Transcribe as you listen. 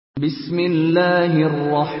بسم الله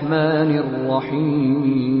الرحمن الرحيم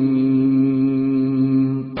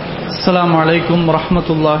السلام عليكم ورحمة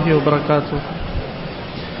الله وبركاته.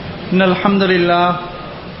 إن الحمد لله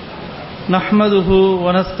نحمده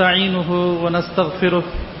ونستعينه ونستغفره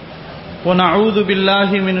ونعوذ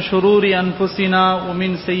بالله من شرور أنفسنا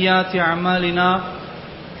ومن سيئات أعمالنا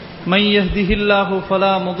من يهده الله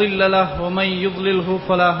فلا مضل له ومن يضلله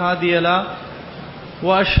فلا هادي له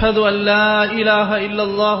وأشهد أن لا إله إلا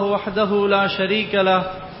الله وحده لا شريك له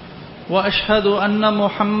وأشهد أن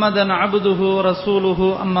محمدا عبده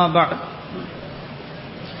ورسوله أما بعد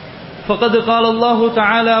فقد قال الله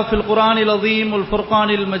تعالى في القرآن العظيم والفرقان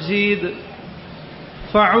المجيد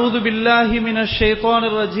فأعوذ بالله من الشيطان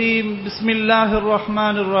الرجيم بسم الله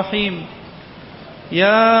الرحمن الرحيم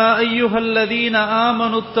يا أيها الذين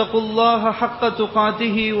آمنوا اتقوا الله حق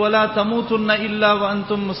تقاته ولا تموتن إلا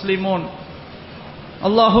وأنتم مسلمون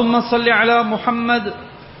اللهم صل على محمد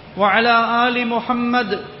وعلى آل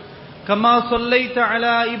محمد كما صليت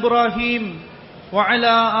على إبراهيم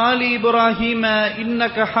وعلى آل إبراهيم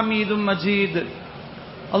إنك حميد مجيد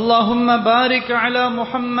اللهم بارك على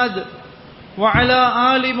محمد وعلى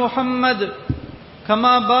آل محمد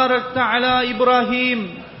كما باركت على إبراهيم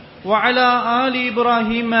وعلى آل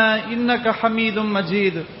إبراهيم إنك حميد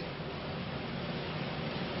مجيد.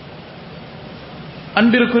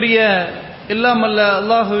 அன்பிற்குரிய எல்லாம் அல்ல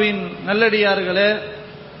அல்லாஹுவின் நல்லடியார்களே,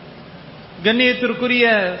 கண்ணியத்திற்குரிய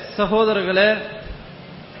சகோதரர்களே,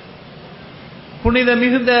 புனித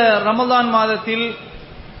மிகுந்த ரமலான் மாதத்தில்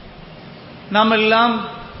நாம் எல்லாம்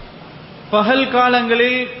பகல்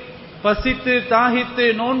காலங்களில் பசித்து தாகித்து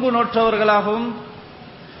நோன்பு நோற்றவர்களாகவும்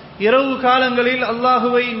இரவு காலங்களில்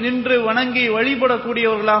அல்லாஹுவை நின்று வணங்கி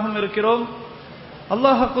வழிபடக்கூடியவர்களாகவும் இருக்கிறோம்.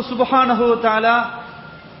 அல்லாஹ் சுப்ஹானஹு வ தஆலா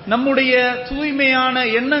நம்முடைய தூய்மையான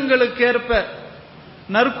எண்ணங்களுக்கேற்ப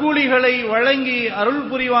நற்கூலிகளை வழங்கி அருள்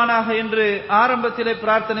புரிவானாக என்று ஆரம்பத்திலே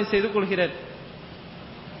பிரார்த்தனை செய்து கொள்கிறேன்.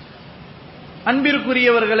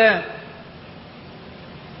 அன்பிற்குரியவர்களே,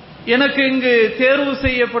 எனக்கு இங்கு தேர்வு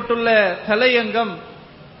செய்யப்பட்டுள்ள தலையங்கம்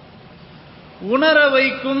உணர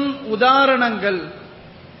வைக்கும் உதாரணங்கள்.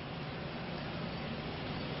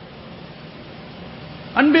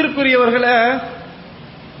 அன்பிற்குரியவர்களே,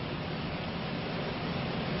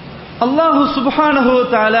 அல்லாஹு சுப்ஹானஹு வ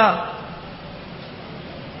தஆலா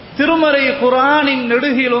திருமறை குர்ஆனின்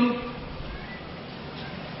நெடுகிலும்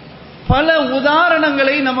பல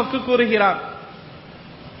உதாரணங்களை நமக்கு கூறுகிறார்.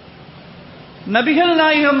 நபிகள்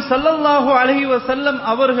நாயகம் ஸல்லல்லாஹு அலைஹி வஸல்லம்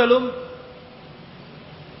அவர்களும்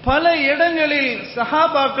பல இடங்களில்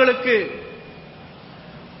சஹாபாக்களுக்கு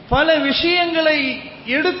பல விஷயங்களை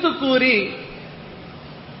எடுத்து கூறி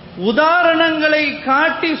உதாரணங்களை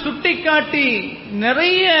காட்டி சுட்டிக்காட்டி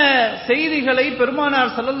நிறைய செய்திகளை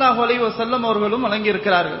பெருமானார் ஸல்லல்லாஹு அலைஹி வஸல்லம் அவர்களும்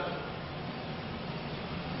வழங்கியிருக்கிறார்கள்.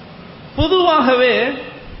 பொதுவாகவே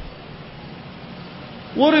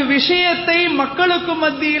ஒரு விஷயத்தை மக்களுக்கு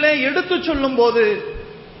மத்தியிலே எடுத்து சொல்லும் போது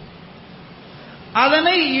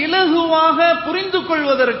அதனை இலகுவாக புரிந்து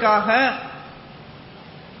கொள்வதற்காக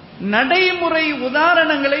நடைமுறை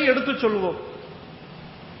உதாரணங்களை எடுத்துச் சொல்வோம்.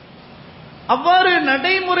 அவ்வாறு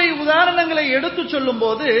நடைமுறை உதாரணங்களை எடுத்துச் சொல்லும்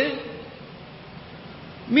போது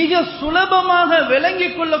மிக சுலபமாக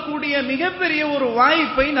விளங்கிக் கொள்ளக்கூடிய மிகப்பெரிய ஒரு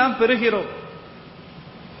வாய்ப்பை நாம் பெறுகிறோம்.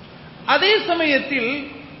 அதே சமயத்தில்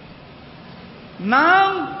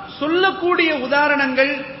நாம் சொல்லக்கூடிய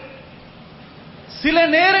உதாரணங்கள் சில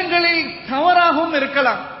நேரங்களில் தவறாகவும்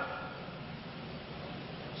இருக்கலாம்.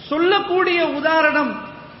 சொல்லக்கூடிய உதாரணம்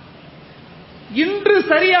இன்று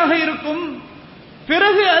சரியாக இருக்கும்,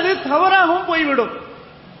 பிறகு அது தவறாகவும் போய்விடும்.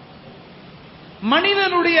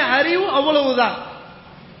 மனிதனுடைய அறிவு அவ்வளவுதான்.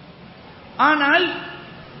 ஆனால்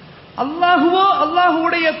அல்லாஹுவோ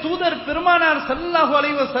அல்லாஹுடைய தூதர் பெருமானார் ஸல்லல்லாஹு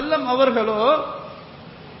அலைஹி வஸல்லம் அவர்களோ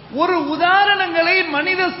ஒரு உதாரணங்களை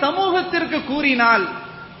மனித சமூகத்திற்கு கூறினால்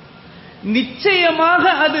நிச்சயமாக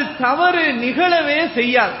அது தவறு நிகழவே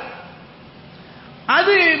செய்யாது.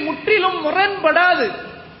 அது முற்றிலும் முரண்படாது.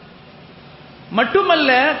 மட்டுமல்ல,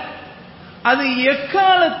 அது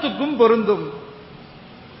எக்காலத்துக்கும் பொருந்தும்.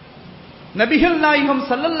 நபிகள் நாயகம்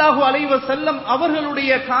ஸல்லல்லாஹு அலைஹி வஸல்லம்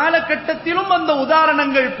அவர்களுடைய காலகட்டத்திலும் அந்த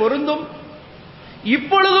உதாரணங்கள் பொருந்தும்,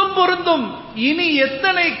 இப்பொழுதும் பொருந்தும். இனி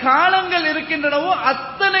எத்தனை காலங்கள் இருக்கின்றனவோ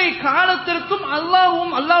அத்தனை காலத்திற்கும்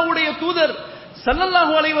அல்லாஹ்வும் அல்லாஹ்வுடைய தூதர்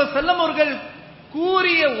ஸல்லல்லாஹு அலைஹி வஸல்லம் அவர்கள்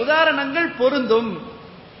கூறிய உதாரணங்கள் பொருந்தும்.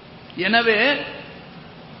 எனவே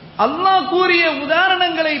அல்லாஹ் கூறிய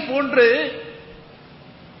உதாரணங்களை போன்று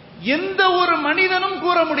எந்த ஒரு மனிதனும்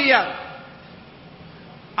கூற முடியாது.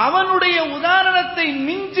 அவனுடைய உதாரணத்தை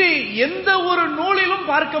மிஞ்சி எந்த ஒரு நூலிலும்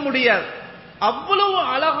பார்க்க முடியாது. அவ்வளவு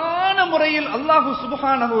அழகான முறையில் அல்லாஹு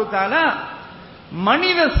சுப்ஹானஹு வ தஆலா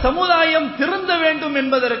மனித சமுதாயம் திருந்த வேண்டும்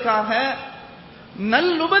என்பதற்காக,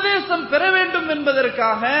 நல்லுபதேசம் பெற வேண்டும்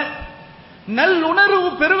என்பதற்காக, நல்லுணர்வு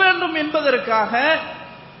பெற வேண்டும் என்பதற்காக,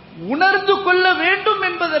 உணர்ந்து கொள்ள வேண்டும்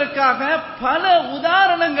என்பதற்காக பல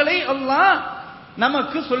உதாரணங்களை அல்லாஹ்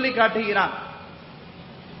நமக்கு சொல்லி காட்டுகிறான்.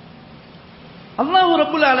 அல்லாஹ்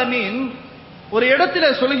ரப்புல் ஆலமீன் ஒரு இடத்துல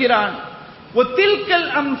சொல்கிறான், ஒத்தில்கல்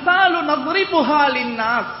அம்சாலு நத்ரிபுஹா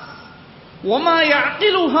லின்னாஸ் வமா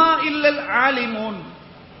யஅகிலுஹா இல்லல் ஆலிமூன்.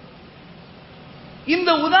 இந்த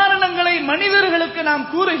உதாரணங்களை மனிதர்களுக்கு நாம்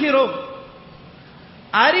கூறுகிறோம்,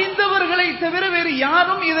 அறிந்தவர்களை தவிர வேறு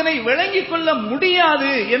யாரும் இதனை விளங்கிக் கொள்ள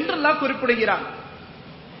முடியாது என்று அல்லாஹ் குறிப்பிடுகிறான்.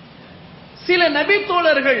 சில நபி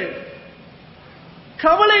தோழர்கள்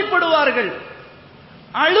கவலைப்படுவார்கள்,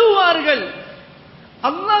 அழுவார்கள்,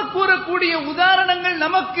 அல்லாஹ் கூறக்கூடிய உதாரணங்கள்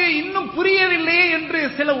நமக்கு இன்னும் புரியவில்லையே என்று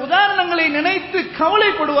சில உதாரணங்களை நினைத்து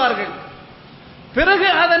கவலைப்படுவார்கள். பிறகு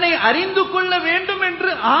அதனை அறிந்து கொள்ள வேண்டும் என்று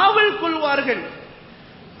ஆவல் கொள்வார்கள்.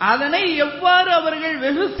 அதனை எவ்வாறு அவர்கள்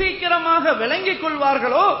வெகு சீக்கிரமாக விளங்கிக்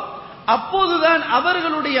கொள்வார்களோ அப்போதுதான்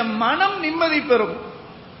அவர்களுடைய மனம் நிம்மதி பெறும்.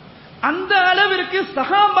 அந்த அளவிற்கு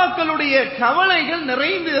சஹாபாக்களுடைய கவலைகள்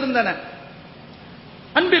நிறைந்து இருந்தன.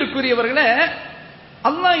 அன்பிற்குரியவர்களே,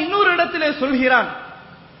 அல்லாஹ் இன்னொரு இடத்திலே சொல்கிறான்,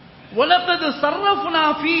 வலகத் ஸர்ரஃப்னா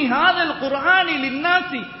ஃபீ ஹாதல் குர்ஆனி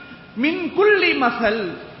லின்னாஸி மின் குல்லி மஸல்.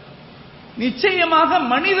 நிச்சயமாக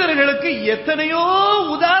மனிதர்களுக்கு எத்தனையோ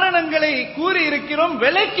உதாரணங்களை கூறி இருக்கிறோம்,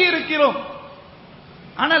 விளக்கி இருக்கிறோம்.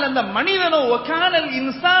 ஆனால் அந்த மனிதனோ வகானல்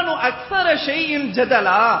இன்சானு அக்ஸர ஷைஇன்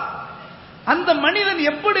ஜதலா, அந்த மனிதன்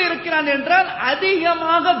எப்படி இருக்கிறான் என்றால்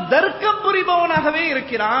அதிகமாக தர்க்கம் புரிபவனாகவே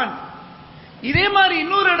இருக்கிறான். இதே மாதிரி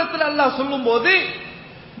இன்னொரு இடத்துல அல்லாஹ் சொல்லும்போது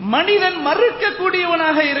மனிதன்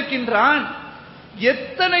மறுக்கக்கூடியவனாக இருக்கின்றான்.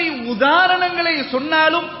 எத்தனை உதாரணங்களை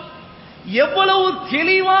சொன்னாலும், எவ்வளவு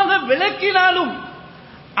தெளிவாக விளக்கினாலும்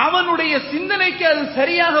அவனுடைய சிந்தனைக்கு அது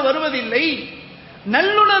சரியாக வருவதில்லை,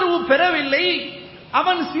 நல்லுணர்வு பெறவில்லை,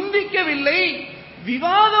 அவன் சிந்திக்கவில்லை,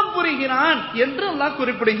 விவாதம் புரிகிறான் என்று அல்லாஹ்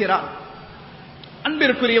குறிப்பிடுகிறான்.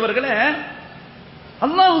 அன்பிற்குரியவர்களே,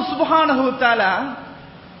 அல்லாஹ் சுப்ஹானஹு வ தஆலா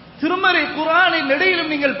திருமறை குர்ஆனின்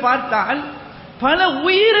இடையிலும் நீங்கள் பார்த்தால் பல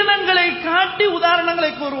உயிரினங்களை காட்டி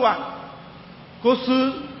உதாரணங்களை கூறுவான். கொசு,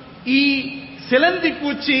 ஈ, சிலந்தி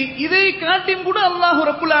பூச்சி, இதை காட்டியும் கூட அல்லாஹ்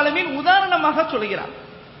ரப்புல் ஆலமீன் உதாரணமாக சொல்கிறான்.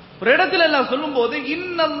 ஒரு இடத்துல அல்லாஹ் சொல்லும்போது,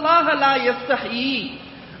 இன்னல்லாஹ லா யஸ்தஹி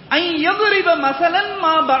அன் யضرب மஸலன்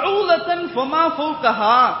மா பஊதத்தன் ஃபமா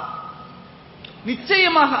ஃபௌகஹா.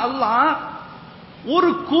 நிச்சயமாக அல்லாஹ் ஒரு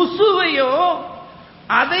கொசுவையோ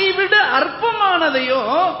அதைவிட அற்பமானதையோ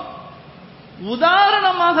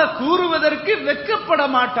உதாரணமாக கூறுவதற்கு வெட்கப்பட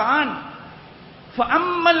மாட்டான்.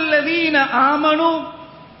 ஃபஅம்மல்லதீன ஆமனூ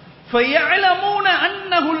ஃபயஅலமூன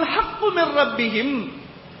அன்னஹுல் ஹக்கு மிர் ரப்பிஹிம்.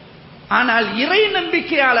 ஆனால் இறை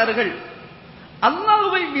நம்பிக்கையாளர்கள்,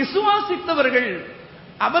 அல்லாஹ்வை விசுவாசித்தவர்கள்,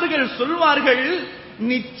 அவர்கள் சொல்வார்கள்,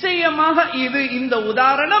 நிச்சயமாக இது இந்த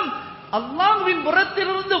உதாரணம் அல்லாஹ்வின்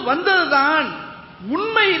புறத்திலிருந்து வந்ததுதான்,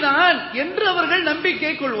 உண்மைதான் என்று அவர்கள்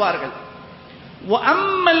நம்பிக்கை கொள்வார்கள்.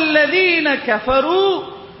 وَأَمَّا الَّذِينَ كَفَرُوا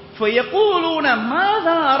فَيَقُولُونَ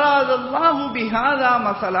مَاذَا أَرَادَ اللَّهُ بِهَذَا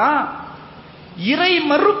مَثَلًا. இறை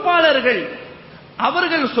மறுப்பாளர்கள்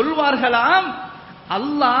அவர்கள் சொல்வார்களாம்,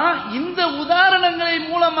 அல்லாஹ் இந்த உதாரணங்களை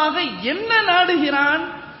மூலமாக என்ன நாடுகிறான்?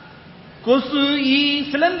 கொசு, ஈ,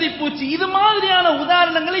 சிலந்தி பூச்சி இது மாதிரியான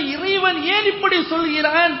உதாரணங்களை இறைவன் ஏன் இப்படி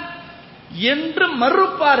சொல்கிறான் என்று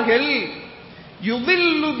மறுப்பார்கள்.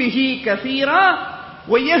 யுதில்லு பிஹி கஸீரா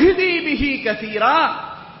வயஹ்தி பிஹி கஸீரா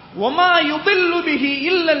வமா யுதில்லு பிஹி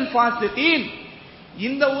இல்லல் ஃபாஸிகீன்.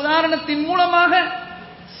 இந்த உதாரணத்தின் மூலமாக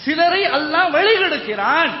சிலரை அல்லாஹ்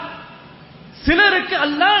வழிகெடுக்கிறான், சிலருக்கு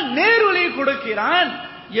அல்லாஹ் நேர்வழி கொடுக்கிறான்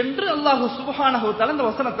என்று அல்லாஹ் சுப்ஹானஹு வ தஆலா இந்த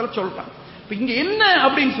வசனத்தில் சொல்றான். இப்ப இங்க என்ன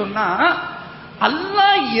அப்படின்னு சொன்னா,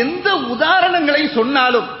 அல்லாஹ் எந்த உதாரணங்களை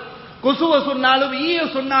சொன்னாலும், கொசுவை சொன்னாலும், ஈய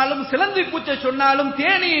சொன்னாலும், சிலந்தி பூச்சை சொன்னாலும்,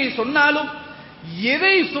 தேனியை சொன்னாலும்,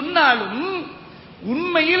 எதை சொன்னாலும்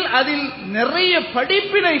உண்மையில் அதில் நிறைய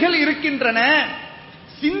படிப்பினைகள் இருக்கின்றன,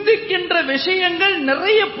 சிந்திக்கின்ற விஷயங்கள்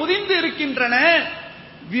நிறைய புதிந்து இருக்கின்றன.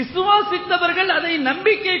 விசுவாசித்தவர்கள் அதை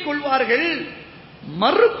நம்பிக்கை கொள்வார்கள்,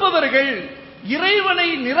 மறுப்பவர்கள், இறைவனை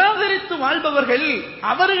நிராகரித்து வாழ்பவர்கள்,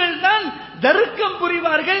 அவர்கள்தான் தர்க்கம்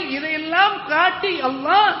புரிவார்கள். இதையெல்லாம் காட்டி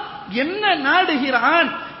அல்லாஹ் என்ன நாடுகிறான்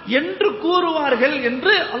என்று கூறுவார்கள்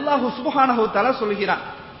என்று அல்லாஹ் சுப்ஹானஹு வ தஆலா சொல்கிறான்.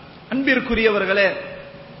 அன்பிற்குரியவர்களே,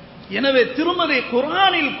 எனவே திருமறை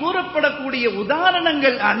குர்ஆனில் கூறப்படக்கூடிய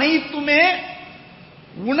உதாரணங்கள் அனைத்துமே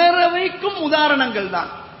உணர வைக்கும் உதாரணங்கள்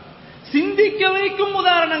தான், சிந்திக்க வைக்கும்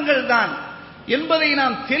உதாரணங்கள் தான் என்பதை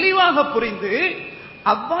நாம் தெளிவாக புரிந்து,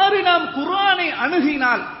 அவ்வாறு நாம் குர்ஆனை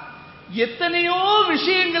அணுகினால் எத்தனையோ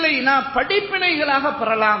விஷயங்களை நாம் படிப்பினைகளாக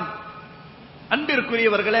பெறலாம்.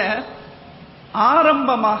 அன்பிற்குரியவர்களே,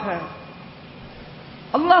 ஆரம்பமாக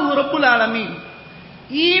அல்லாஹ் ரப்புல் ஆலமீன்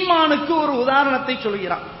ஈமானுக்கு ஒரு உதாரணத்தை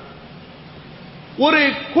சொல்கிறான். ஒரு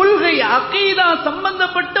கொள்கை அகீதா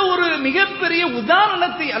சம்பந்தப்பட்ட ஒரு மிகப்பெரிய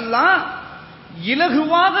உதாரணத்தை அல்லாஹ்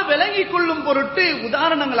இலகுவாக விளங்கிக் கொள்ளும் பொருட்டு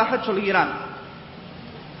உதாரணங்களாக சொல்கிறான்.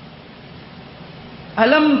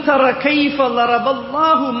 அலம் தர கைஃப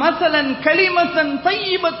லரபல்லாஹு மஸலன் கலிமத்தன்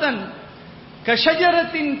தய்யிபத்தன்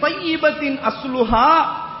கஷஜரத்தின் தய்யிபத்தின் அஸ்லுஹா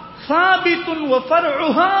சாபித்துன் வ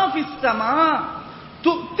ஃபர்உஹா ஃபிஸ் ஸமா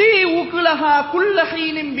து'தி உக்லஹா குல்ல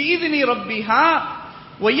ஹீனின் பிஇذن ரப்பிஹா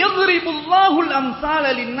وَيَضْرِبُ اللَّهُ الْأَمْثَالَ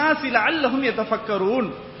لِلنَّاسِ لَعَلَّهُمْ يَتَفَكَّرُونَ.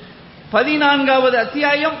 14வது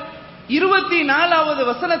அத்தியாயம் 24வது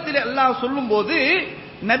வசனத்தில் அல்லாஹ் சொல்லும்போது,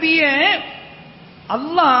 நபியே,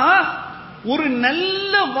 அல்லாஹ் ஒரு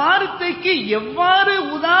நல்ல வார்த்தைக்கு எவ்வாறு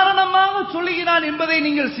உதாரணமாக சொல்லுகிறான் என்பதை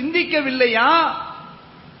நீங்கள் சிந்திக்கவில்லையா?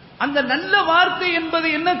 அந்த நல்ல வார்த்தை என்பது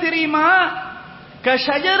என்ன தெரியுமா?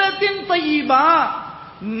 கஷஜரத்தின் தய்யிபா,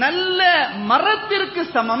 நல்ல மரத்திற்கு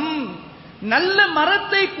சமம், நல்ல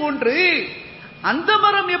மரத்தை போன்று. அந்த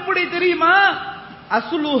மரம் எப்படி தெரியுமா?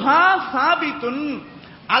 அஸ்லுஹா சாபித்துன்,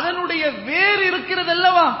 அதனுடைய வேர் இருக்கிறது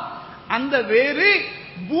அல்லவா, அந்த வேறு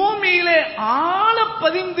பூமியிலே ஆழ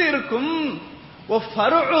பதிந்து இருக்கும்.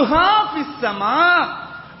 ஃபர்உஹா ஃபிஸ் ஸமா,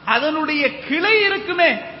 அதனுடைய கிளை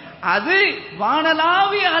இருக்குமே, அது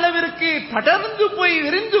வானளாவிய அளவிற்கு படர்ந்து போய்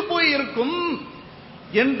விரிந்து போய் இருக்கும்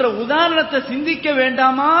என்ற உதாரணத்தை சிந்திக்க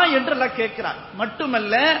வேண்டாமா என்று எல்லாம் கேட்கிறார்.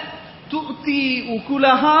 மட்டுமல்ல, து'தி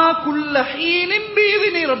உகுலஹா குல்ல ஹீனின்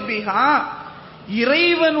பிஇذن ரப்பிஹா,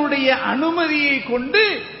 இறைவனுடைய அனுமதியை கொண்டு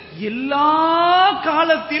எல்லா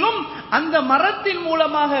காலத்திலும் அந்த மரத்தின்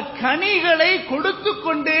மூலமாக கனிகளை கொடுத்து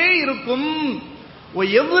கொண்டே இருக்கும்.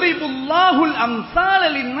 وَيَضْرِبُ اللَّهُ الْأَمْثَالَ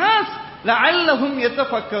لِلنَّاسِ لَعَلَّهُمْ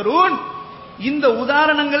يَتَفَكَّرُونَ. இந்த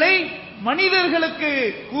உதாரணங்களை மனிதர்களுக்கு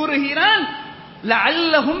கூறுகிறான்.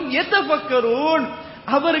 லஅல்லஹும் யதஃபக்கரூன்,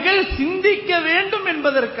 அவர்கள் சிந்திக்க வேண்டும்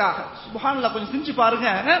என்பதற்காக. சுப்ஹானல்லாஹ், கொஞ்சம் சிந்திச்சு பாருங்க.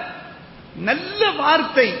 நல்ல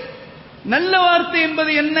வார்த்தை, நல்ல வார்த்தை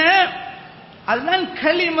என்பது என்ன? அதுதான்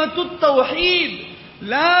கலிமத்து தௌஹீத்,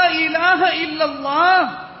 லா இலாஹ இல்லல்லாஹ்.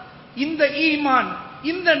 இந்த ஈமான்,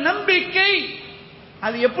 இந்த நம்பிக்கை,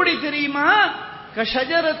 அது எப்படி தெரியுமா?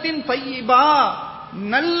 கஷஜரத்தின் தய்யிபா,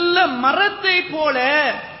 நல்ல மரத்தை போல.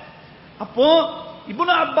 அப்போ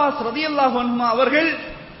இப்னு அப்பாஸ் ரலியல்லாஹு அன்ஹு அவர்கள்,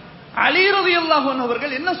 அலி ரலியல்லாஹு அன்ஹு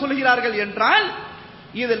அவர்கள் என்ன சொல்கிறார்கள் என்றால்,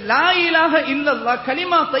 இது லா இலாஹ இல்லல்லாஹ்,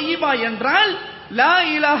 கலிமா தய்யிபா என்றால் லா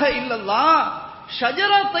இலாஹ இல்லல்லாஹ்,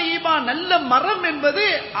 ஷஜரா தய்யிபா, நல்ல மரம் என்பது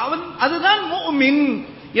அதுதான் முஃமின்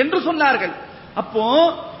என்று சொன்னார்கள். அப்போ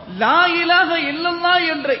லா இலாஹ இல்லல்லாஹ்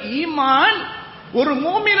என்ற ஈமான் ஒரு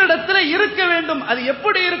மூமினிடத்தில் இருக்க வேண்டும். அது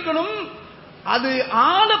எப்படி இருக்கணும்? அது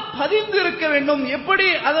ஆழ பதிந்து இருக்க வேண்டும். எப்படி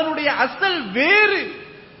அதனுடைய அசல் வேறு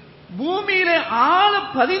பூமியிலே ஆழ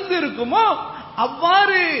பதிந்து இருக்குமோ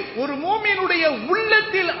அவ்வாறு ஒரு மூமினுடைய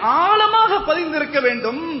உள்ளத்தில் ஆழமாக பதிந்திருக்க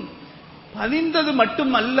வேண்டும். பதிந்தது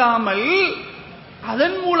மட்டும் அல்லாமல்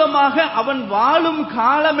அதன் மூலமாக அவன் வாழும்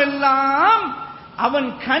காலமெல்லாம் அவன்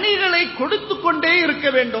கனிகளை கொடுத்து கொண்டே இருக்க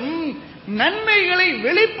வேண்டும், நன்மைகளை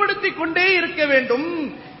வெளிப்படுத்திக் கொண்டே இருக்க வேண்டும்.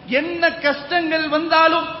 என்ன கஷ்டங்கள்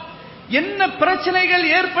வந்தாலும், என்ன பிரச்சனைகள்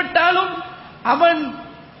ஏற்பட்டாலும், அவன்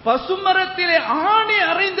பசுமரத்திலே ஆணி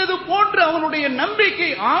அறைந்தது போன்று அவனுடைய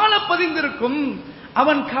நம்பிக்கை ஆழ பதிந்திருக்கும்.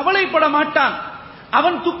 அவன் கவலைப்பட மாட்டான்,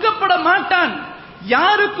 அவன் துக்கப்பட மாட்டான்,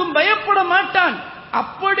 யாருக்கும் பயப்பட மாட்டான்.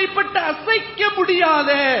 அப்படிப்பட்ட அசைக்க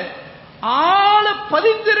முடியாத ஆழ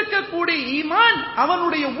பதிந்திருக்கக்கூடிய ஈமான்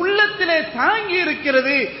அவனுடைய உள்ளத்திலே தாங்கி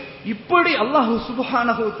இருக்கிறது. இப்படி அல்லாஹ்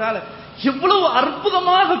சுப்ஹானஹு வ தஆலா எவ்வளவு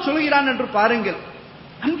அற்புதமாக சொல்கிறான் என்று பாருங்கள்.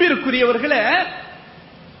 அன்பிற்குரியவர்களே,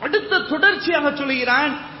 அடுத்த தொடர்ச்சியாக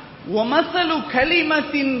சொல்கிறான், வமஸலு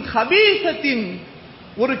கலிமத்தின் ஹபீஸத்தின்,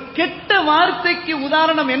 ஒரு கெட்ட வார்த்தைக்கு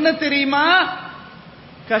உதாரணம் என்ன தெரியுமா?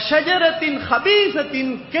 கஷஜரத்தின்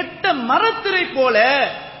ஹபீஸத்தின், கெட்ட மரத்தினை போல.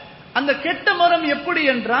 அந்த கெட்ட மரம் எப்படி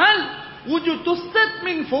என்றால், உஜு துஸ்தத்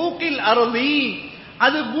மின் ஃபௌகில் அர்தி,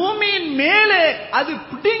 அது பூமியின் மேலே அது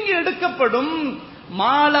பிடுங்கி எடுக்கப்படும்.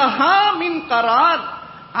 மாலஹா மின் கரார்,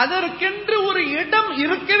 அதற்கென்று ஒரு இடம்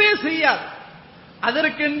இருக்கவே செய்யாது,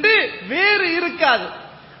 அதற்கென்று வேறு இருக்காது,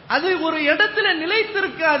 அது ஒரு இடத்துல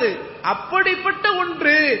நிலைத்திருக்காது. அப்படிப்பட்ட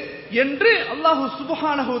ஒன்று என்று அல்லாஹ்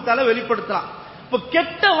சுப்ஹானஹு வ தஆலா வெளிப்படுத்தலாம். இப்ப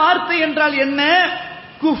கெட்ட வார்த்தை என்றால் என்ன?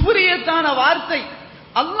 குஃப்ரியத்தான வார்த்தை,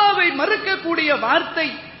 அல்லாஹ்வை மறுக்கக்கூடிய வார்த்தை,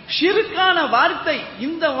 ஷிர்கான வார்த்தை.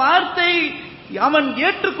 இந்த வார்த்தை அவன்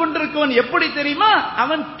ஏற்றுக்கொண்டிருக்கவன் எப்படி தெரியுமா?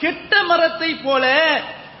 அவன் கெட்ட மரத்தை போல.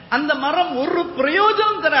 அந்த மரம் ஒரு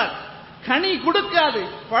பிரயோஜனம் தராது, கனி கொடுக்காது,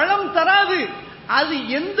 பழம் தராது, அது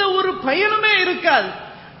எந்த ஒரு பயனுமே இருக்காது.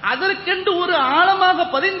 அதற்கென்று ஒரு ஆழமாக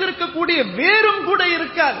பதிந்திருக்கக்கூடிய வேரும் கூட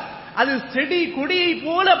இருக்காது. அது செடி கொடியை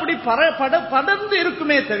போல அப்படி படர்ந்து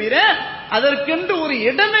இருக்குமே தவிர அதற்கென்று ஒரு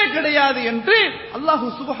இடமே கிடையாது என்று அல்லாஹு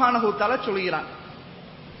சுப்ஹானஹு வ தஆலா சொல்கிறான்.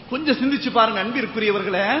 கொஞ்சம் சிந்திச்சு பாருங்க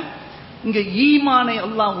அன்பிற்குரியவர்களே, இங்க ஈமானை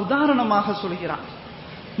அல்லாஹ் உதாரணமாக சொல்கிறான்.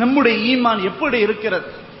 நம்முடைய ஈமான் எப்படி இருக்கிறது?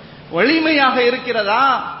 வலிமையாக இருக்கிறதா,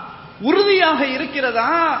 உறுதியாக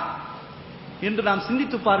இருக்கிறதா என்று நாம்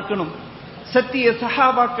சிந்தித்து பார்க்கணும். சத்திய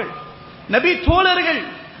சஹாபாக்கள், நபி தோழர்கள்,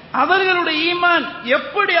 அவர்களுடைய ஈமான்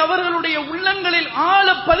எப்படி அவர்களுடைய உள்ளங்களில் ஆழ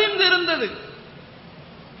பதிந்து இருந்தது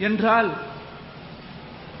என்றால்,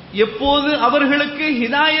 எப்போது அவர்களுக்கு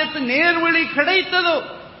ஹிதாயத் நேர்வழி கிடைத்ததோ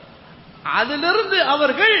அதிலிருந்து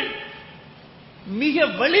அவர்கள் மிக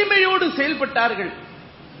வலிமையோடு செயல்பட்டார்கள்.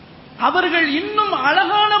 அவர்கள் இன்னும்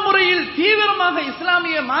அழகான முறையில் தீவிரமாக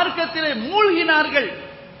இஸ்லாமிய மார்க்கத்திலே மூழ்கினார்கள்.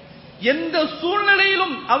 எந்த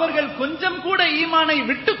சூழ்நிலையிலும் அவர்கள் கொஞ்சம் கூட ஈமானை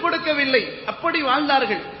விட்டுக் கொடுக்கவில்லை, அப்படி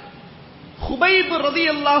வாழ்ந்தார்கள். ஹுபைப்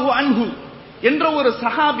ரலியல்லாஹு அன்ஹு என்ற ஒரு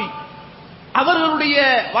சஹாபி, அவர்களுடைய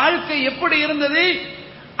வாழ்க்கை எப்படி இருந்தது?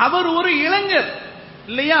 அவர் ஒரு இளைஞர்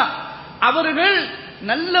இல்லையா? அவர்கள்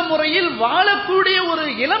நல்ல முறையில் வாழக்கூடிய ஒரு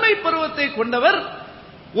இளமை பருவத்தை கொண்டவர்.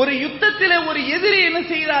 ஒரு யுத்தத்திலே ஒரு எதிரி என்ன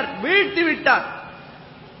செய்தார்? வீழ்த்தி விட்டார்.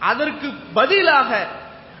 அதற்கு பதிலாக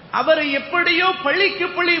அவரை எப்படியோ பழிக்கு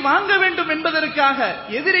பழி வாங்க வேண்டும் என்பதற்காக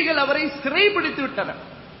எதிரிகள் அவரை சிறைபிடித்து விட்டனர்.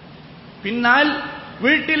 பின்னால்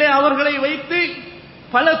வீட்டிலே அவர்களை வைத்து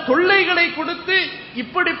பல தொல்லைகளை கொடுத்து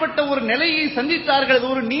இப்படிப்பட்ட ஒரு நிலையை சந்தித்தார்கள். அது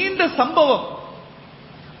ஒரு நீண்ட சம்பவம்.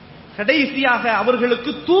 கடைசியாக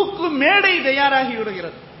அவர்களுக்கு தூக்கு மேடை தயாராகி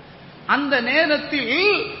விடுகிறது. அந்த நேரத்தில்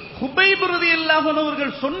ஹுபைப் ரலியல்லாஹு அன்ஹு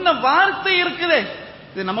அவர்கள் சொன்ன வார்த்தை இருக்குதே,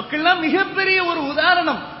 இது நமக்கெல்லாம் மிகப்பெரிய ஒரு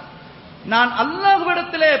உதாரணம். நான்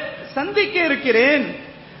அல்லாஹ்விடத்திலே சந்திக்க இருக்கிறேன்,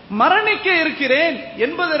 மரணிக்க இருக்கிறேன்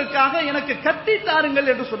என்பதற்காக எனக்கு கத்தி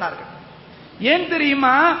தாருங்கள் என்று சொன்னார்கள். ஏன்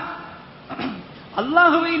தெரியுமா?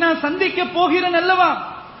 அல்லாஹ்வை நான் சந்திக்க போகிறேன் அல்லவா,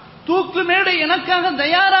 தூக்கு மேடை எனக்காக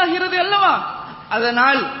தயாராகிறது அல்லவா,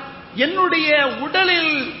 அதனால் என்னுடைய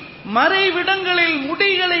உடலில் மறைவிடங்களில்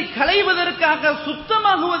முடிகளை களைவதற்காக,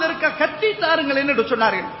 சுத்தமாகுவதற்காக கத்தி தாருங்கள் என்று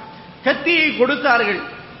சொன்னார்கள். கத்தியை கொடுத்தார்கள்.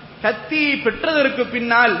 கத்தியை பெற்றதற்கு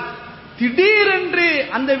பின்னால் திடீரென்று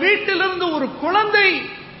அந்த வீட்டிலிருந்து ஒரு குழந்தை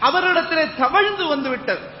அவரிடத்திலே தவழ்ந்து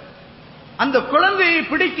வந்துவிட்டது. அந்த குழந்தையை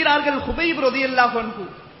பிடிக்கிறார்கள் ஹுபைப் ரலியல்லாஹு அன்ஹு.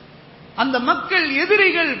 அந்த மக்கள்,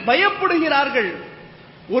 எதிரிகள் பயப்படுகிறார்கள்.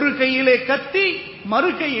 ஒரு கையிலே கத்தி, மறு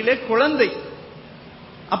கையிலே குழந்தை.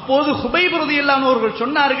 அப்போது ஹுபைப் ரலியல்லாஹு அன்ஹு அவர்கள்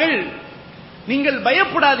சொன்னார்கள், நீங்கள்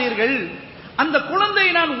பயப்படாதீர்கள், அந்த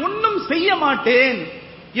குழந்தையை நான் ஒன்றும் செய்ய மாட்டேன்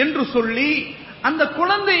என்று சொல்லி அந்த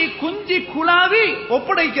குழந்தையை கொஞ்சி குழாவி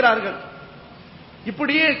ஒப்படைக்கிறார்கள்.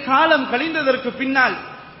 இப்படியே காலம் கழிந்ததற்கு பின்னால்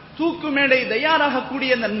தூக்கு மேடை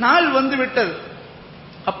தயாராகக்கூடிய அந்த நாள் வந்துவிட்டது.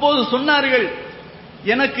 அப்போது சொன்னார்கள்,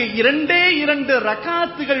 எனக்கு 2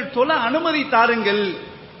 ரக்காத்துகள் தொழ அனுமதி தாருங்கள்,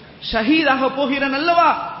 ஷஹீதாக போகிறேன் அல்லவா,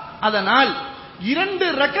 அதனால் 2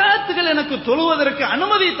 ரக்காத்துகள் எனக்கு தொழுவதற்கு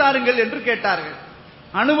அனுமதி தாருங்கள் என்று கேட்டார்கள்.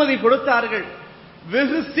 அனுமதி கொடுத்தார்கள்.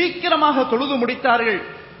 வெகு சீக்கிரமாக தொழுது முடித்தார்கள்.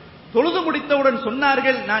 தொழுது முடித்தவுடன்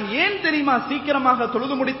சொன்னார்கள், நான் ஏன் தெரியுமா சீக்கிரமாக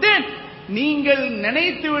தொழுது முடித்தேன்? நீங்கள்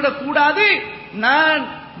நினைத்துவிடக் கூடாது, நான்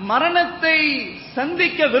மரணத்தை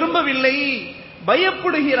சந்திக்க விரும்பவில்லை,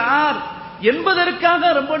 பயப்படுகிறார்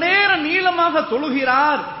என்பதற்காக ரொம்ப நேரம் நீளமாக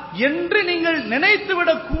தொழுகிறார் என்று நீங்கள்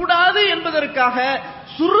நினைத்துவிடக் கூடாது என்பதற்காக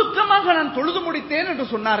சுருக்கமாக நான் தொழுது முடித்தேன் என்று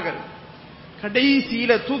சொன்னார்கள்.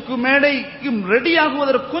 கடைசியில தூக்கு மேடைக்கும்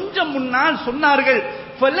ரெடியாகுவதற்கு கொஞ்சம் முன்னால் சொன்னார்கள்,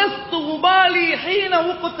 ஃபலஸ்து உபாலி ஹீன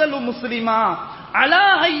உக்தலு முஸ்லிமா அலா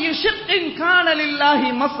ஐய ஷிக்கின் கான லில்லாஹி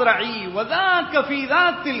மஸ்ரஇ வதாக ஃபீ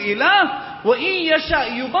தாத்தில் இலாஹ் வ இன் யஷா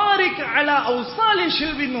யுபாரிக் அலா அவ்சாலி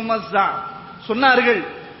ஷில்பின் முமஸ்ஸா. சொன்னார்கள்,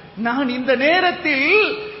 நான் இந்த நேரத்தில்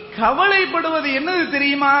கவலைப்படுவது என்னது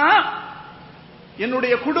தெரியுமா?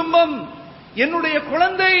 என்னுடைய குடும்பம், என்னுடைய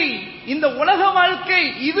குழந்தை, இந்த உலக வாழ்க்கை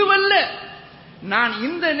இதுவல்ல. நான்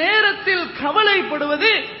இந்த நேரத்தில்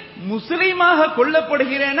கவலைப்படுவது முஸ்லிமாக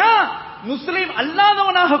கொல்லப்படுகிறேனா, முஸ்லிம்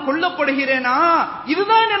அல்லாதவனாக கொல்லப்படுகிறேனா,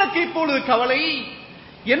 இதுதான் எனக்கு இப்பொழுது கவலை.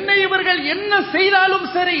 என்னை இவர்கள் என்ன செய்தாலும்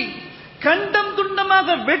சரி, கண்டம்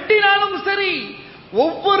துண்டமாக வெட்டினாலும் சரி,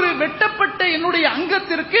 ஒவ்வொரு வெட்டப்பட்ட என்னுடைய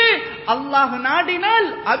அங்கத்திற்கு அல்லாஹ் நாடினால்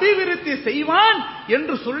அபிவிருத்தி செய்வான்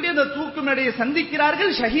என்று சொல்லி அந்த தூக்கு மேடையை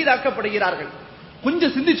சந்திக்கிறார்கள், ஷஹீதாக்கப்படுகிறார்கள்.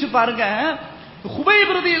 கொஞ்சம் சிந்திச்சு பாருங்க,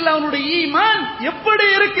 ஹுபைப் ரலியல்லாஹு அன்ஹுடைய ஈமான் எப்படி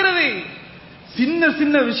இருக்கிறது? சின்ன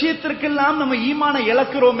சின்ன விஷயத்திற்கெல்லாம் நம்ம ஈமானை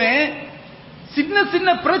இழக்கிறோமே, சின்ன சின்ன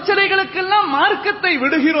பிரச்சனைகளுக்கெல்லாம் மார்க்கத்தை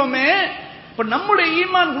விடுகிறோமே. இப்ப நம்முடைய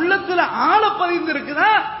ஈமான் உள்ளத்துல ஆழ பதிந்து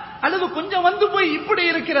இருக்குதா? அல்லது கொஞ்சம் வந்து போய் இப்படி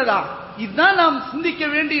இருக்கிறதா? இதுதான் நாம் சிந்திக்க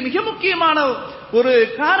வேண்டிய மிக முக்கியமான ஒரு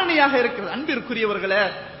காரணியாக இருக்கிறது. அன்பிற்குரியவர்களே,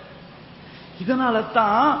 இதனால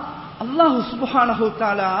தான் அல்லாஹ் சுப்ஹானஹு வ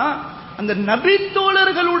தஆலா அந்த நபி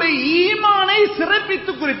தோழர்களுடைய ஈமானை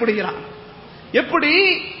சிறப்பித்து குறிப்பிடுகிறான். எப்படி?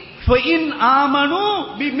 ஃபஇன் ஆமனு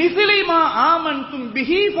பிமிஸ்லி மா ஆமன்தும்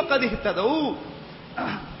பிஹி ஃபகத் இஹ்ததௌ.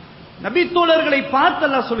 நபி தோழர்களை பார்த்து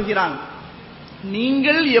அல்லாஹ் சொல்கிறான்,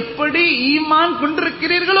 நீங்கள் எப்படி ஈமான்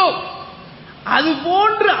கொண்டிருக்கிறீர்களோ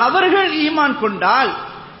அதுபோன்று அவர்கள் ஈமான் கொண்டால்,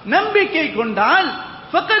 நம்பிக்கை கொண்டால்,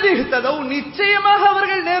 ஃபகத் இஹ்ததௌ, நிச்சயமாக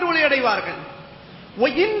அவர்கள் நேர்வழி அடைவார்கள்.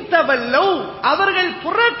 வஇன் தவல்லௌ, அவர்கள்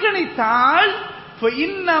புறக்கணித்தால்,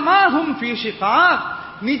 ஃபஇன்னமா ஹும் ஃபீ ஷிகாக்,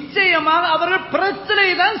 நிச்சயமாக அவர்கள் பிரச்சனை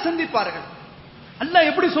தான் சந்திப்பார்கள். அல்லாஹ்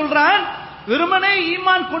எப்படி சொல்றான்? வெறுமனே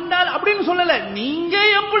ஈமான் கொண்டால் அப்படின்னு சொல்லல, நீங்க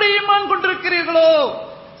எப்படி ஈமான் கொண்டிருக்கிறீர்களோ.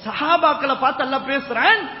 சஹாபாக்களை பார்த்து அல்லாஹ்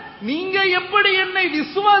பேசுறான், நீங்க எப்படி என்னை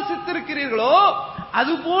விசுவாசித்திருக்கிறீர்களோ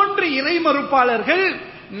அதுபோன்று இறை மறுப்பாளர்கள்,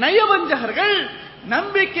 நயவஞ்சகர்கள்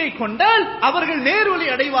நம்பிக்கை கொண்டால் அவர்கள் நேர்வழி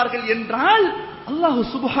அடைவார்கள் என்றால், அல்லாஹ்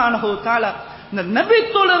சுப்ஹானஹு வ தஆலா இந்த நபி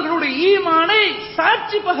தோழர்களுடைய ஈமானை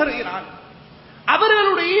சாட்சி பகர்கிறான்,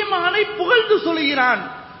 அவர்களுடைய ஈமானை புகழ்ந்து சொல்கிறான்.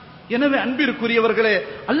 எனவே அன்பிற்குரியவர்களே,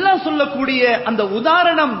 அல்லாஹ் சொல்லக்கூடிய அந்த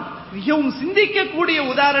உதாரணம் மிகவும் சிந்திக்கக்கூடிய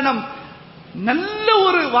உதாரணம். நல்ல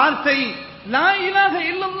ஒரு வார்த்தை லா இலாஹ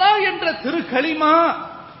இல்லல்லாஹ் என்ற திருக்கலிமா,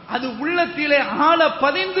 அது உள்ளத்திலே ஆழ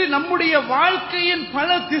பதிந்து நம்முடைய வாழ்க்கையின் பல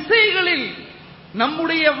திசைகளில்,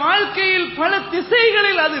 நம்முடைய வாழ்க்கையில் பல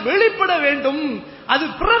திசைகளில் அது வெளிப்பட வேண்டும், அது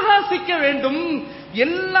பிரகாசிக்க வேண்டும்.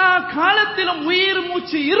 எல்லா காலத்திலும் உயிர்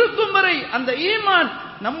மூச்சு இருக்கும் வரை அந்த ஈமான்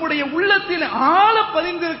நம்முடைய உள்ளத்தில் ஆழ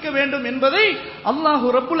பதிந்திருக்க வேண்டும் என்பதை அல்லாஹ்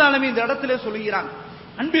ரப்புல் ஆலமீன் இந்த இடத்திலே சொல்கிறான்.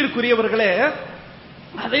 அன்பிற்குரியவர்களே,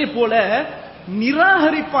 அதே போல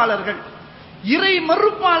நிராகரிப்பாளர்கள், இறை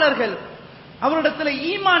மறுப்பாளர்கள், அவரிடத்தில்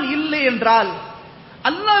ஈமான் இல்லை என்றால்,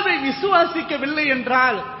 அல்லாஹ்வை விசுவாசிக்கவில்லை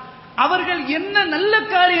என்றால், அவர்கள் என்ன நல்ல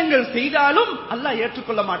காரியங்கள் செய்தாலும் அல்லாஹ்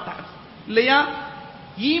ஏற்றுக்கொள்ள மாட்டார். இல்லையா?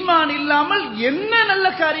 ஈமான் இல்லாமல் என்ன நல்ல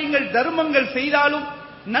காரியங்கள், தர்மங்கள் செய்தாலும்,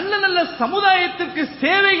 நல்ல நல்ல சமுதாயத்திற்கு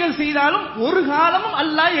சேவைகள் செய்தாலும் ஒரு காலமும்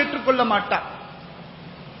அல்லாஹ் ஏற்றுக்கொள்ள மாட்டார்.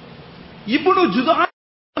 இப்னு ஜுதான்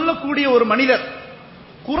சொல்லக்கூடிய ஒரு மனிதர்,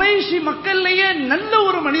 குறைஷி மக்களிலேயே நல்ல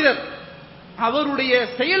ஒரு மனிதர். அவருடைய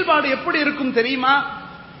செயல்பாடு எப்படி இருக்கும் தெரியுமா?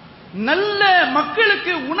 நல்ல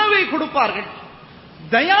மக்களுக்கு உணவை கொடுப்பார்கள்,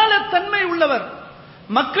 தயாளத்தன்மை உள்ளவர்,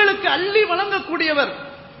 மக்களுக்கு அள்ளி வழங்கக்கூடியவர்.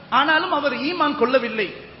 ஆனாலும் அவர் ஈமான் கொள்ளவில்லை.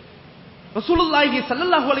 ரசூலுல்லாஹி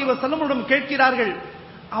ஸல்லல்லாஹு அலைஹி வஸல்லம் கேட்கிறார்கள்,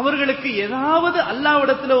 அவர்களுக்கு ஏதாவது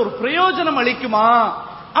அல்லாஹ்விடத்தில் ஒரு பிரயோஜனம் அளிக்குமா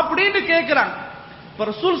அப்படின்னு கேட்கிறாங்க.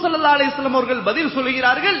 ரசூல் ஸல்லல்லாஹு அலைஹி வஸல்லம் அவர்கள் பதில்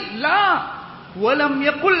சொல்கிறார்கள், லா வலம்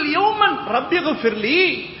யகுல் யௌமன் ரப்பிக்ஃபிர்லி.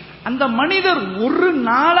 அந்த மனிதர் ஒரு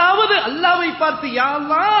நாளாவது அல்லாஹ்வை பார்த்து யா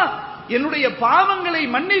அல்லாஹ் என்னுடைய பாவங்களை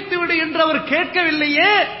மன்னித்து விடு என்று அவர்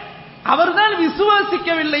கேட்கவில்லையே, அவர்தான்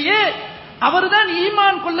விசுவாசிக்கவில்லையே, அவர்தான்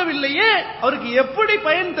ஈமான் கொள்ளவில்லையே, அவருக்கு எப்படி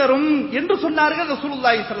பயன் தரும் என்று சொன்னார்கள்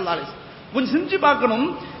ரசூலுல்லாஹி ஸல்லல்லாஹு அலைஹி வஸல்லம். கொஞ்சம் செஞ்சு பார்க்கணும்.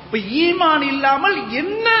 இப்ப ஈமான் இல்லாமல்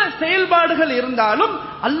என்ன செயல்பாடுகள் இருந்தாலும்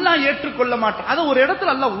அல்லாஹ் ஏற்றுக்கொள்ள மாட்டான். அதை ஒரு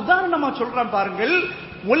இடத்துல அல்லாஹ் உதாரணமா சொல்றான் பாருங்கள்.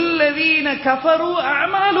 வல்லதீன கஃபரு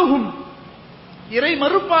அமாலுஹும், இறை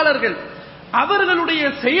மறுப்பாளர்கள் அவர்களுடைய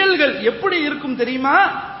செயல்கள் எப்படி இருக்கும் தெரியுமா?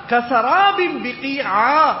 கஸராபின் பிகிஆ,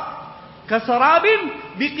 கஸராபின்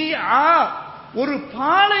பிகிஆ, ஒரு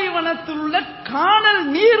பாலைவனத்தில் உள்ள காணல்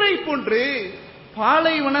நீரை போன்று,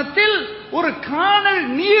 பாலைவனத்தில் ஒரு காணல்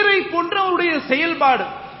நீரை போன்ற அவருடைய செயல்பாடு.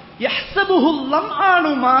 யஹ்ஸபுஹுல்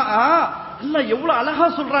லம்ஆனு மாஆ, அல்லாஹ் எவ்வளவு அழகா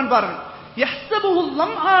சொல்றான் பாருங்க. யஹ்ஸபுஹுல்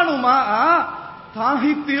லம்ஆனு மாஆ,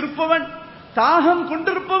 தாகித்து இருப்பவன், தாகம்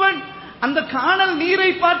கொண்டிருப்பவன் அந்த காணல் நீரை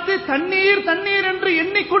பார்த்து தண்ணீர் தண்ணீர் என்று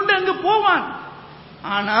எண்ணிக்கொண்டு அங்கு போவான்.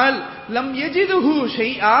 ஆனால் லம் யஜிதுஹு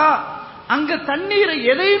ஷைஆ, அங்க தண்ணீரை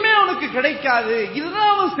எதையுமே அவனுக்கு கிடைக்காது.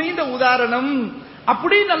 இதுதான் அவன் செய்த உதாரணம்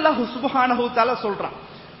அப்படின்னு அல்லாஹ் சுப்ஹானஹு வ தஆலா சொல்றான்.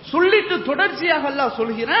 சொல்லிட்டு தொடர்ச்சியாக அல்லாஹ்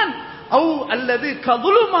சொல்கிறான், அவ் அல்லது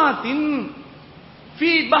கதுலுமாத்தின்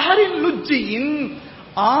ஃபீ பஹரின் லுஜ்ஜின்,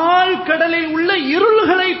 ஆழ்கடலில் உள்ள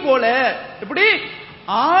இருள்களை போல. எப்படி?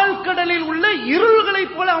 ஆழ்கடலில் உள்ள இருள்களை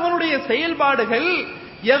போல அவனுடைய செயல்பாடுகள்.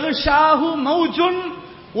 யக்ஷாஹு மௌஜுன்,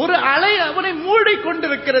 ஒரு அலை அவனை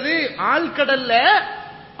மூடிக்கொண்டிருக்கிறது. ஆழ்கடல்ல,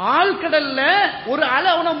 ஆழ்கடல்ல ஒரு அலை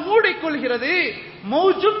அவனை மூடிக்கொள்கிறது.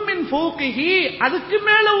 மௌஜும் மின் ஃபௌகிஹி, அதுக்கு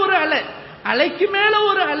மேல ஒரு அலை, அலைக்கு மேல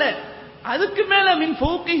ஒரு அலை, அதுக்கு மேல மின்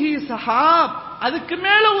ஃபௌகிஹி சஹாப், அதுக்கு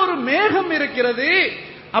மேல ஒரு மேகம் இருக்கிறது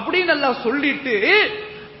அப்படின்னு அல்லாஹ் சொல்லிட்டு,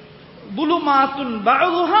 புலுமாத்துன்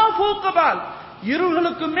பஅதுஹா ஃபௌக பஅத்,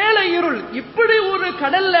 இருளுக்கு மேல இருள். இப்படி ஒரு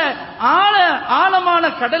கடல்ல, ஆழமான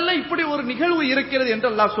கடல்ல இப்படி ஒரு நிகழ்வு இருக்கிறது என்று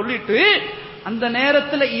அல்லாஹ் சொல்லிட்டு, அந்த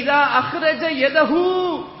நேரத்தில் இதா அஹ்ரஜ யதஹு,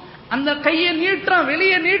 அந்த கையை நீட்டுறான்,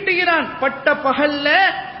 வெளியே நீட்டுகிறான். பட்ட பகல்ல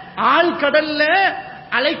ஆள் கடல்ல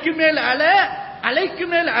அலைக்கு மேல் அலை, அலைக்கு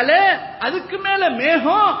மேல் அலை, அதுக்கு மேல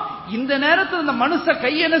மேகம். இந்த நேரத்தில் அந்த மனுஷ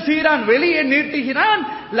கையை என்ன செய்கிறான், வெளியே நீட்டுகிறான்.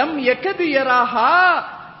 லம் யகது யராஹா,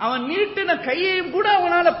 அவன் நீட்டின கையையும் கூட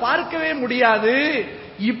அவனால பார்க்கவே முடியாது.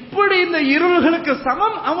 இப்படி இந்த இருள்களுக்கு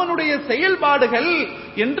சமம் அவனுடைய செயல்பாடுகள்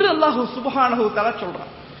என்று அல்லாஹ் சுப்ஹானஹு வ தஆலா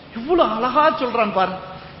சொல்றான். எவ்வளவு அழகா சொல்றான் பாரு.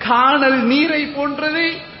 காணல் நீரை போன்றது,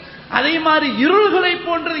 அதே மாதிரி இருள்களை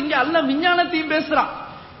போன்றது. இங்க அல்லாஹ் விஞ்ஞானத்தையும் பேசுறான்.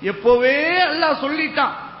 எப்பவே அல்லாஹ்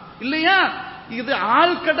சொல்லிட்டான் இல்லையா, இது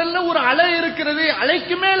ஆழ்கடல்ல ஒரு அலை இருக்கிறது,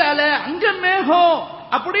 அலைக்கு மேல் அலை, அங்க மேகம்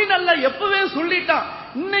அப்படின்னு அல்லாஹ் எப்பவே சொல்லிட்டான்.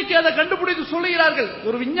 இன்னைக்கு அதை கண்டுபிடித்து சொல்லுகிறார்கள்.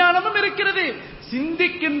 ஒரு விஞ்ஞானமும் இருக்கிறது,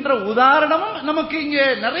 சிந்திக்கின்ற உதாரணமும் நமக்கு இங்கே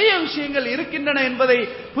நிறைய விஷயங்கள் இருக்கின்றன என்பதை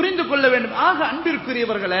புரிந்து கொள்ள வேண்டும். ஆக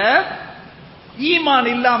அன்பிற்குரியவர்களே, ஈமான்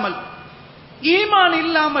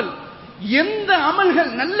இல்லாமல் எந்த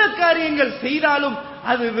அமல்கள் நல்ல காரியங்கள் செய்தாலும்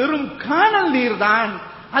அது வெறும் காணல் நீர் தான்,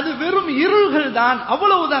 அது வெறும் இருள்கள் தான்,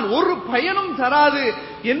 அவ்வளவுதான், ஒரு பயனும் தராது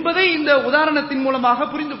என்பதை இந்த உதாரணத்தின் மூலமாக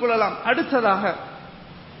புரிந்து கொள்ளலாம். அடுத்ததாக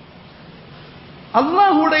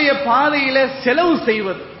அல்லாஹ்வுடைய பாதையில செலவு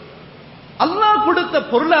செய்வது, அல்லாஹ் கொடுத்த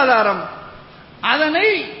பொருளாதாரம், அதனை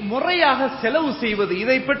முறையாக செலவு செய்வது,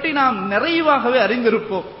 இதை பற்றி நாம் நிறைவாகவே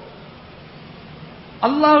அறிந்திருப்போம்.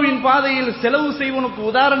 அல்லாஹ்வின் பாதையில் செலவு செய்வனுக்கு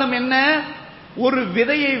உதாரணம் என்ன? ஒரு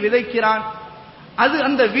விதையை விதைக்கிறான், அது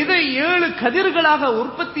அந்த விதை 7 கதிர்களாக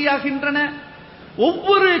உற்பத்தியாகின்றன.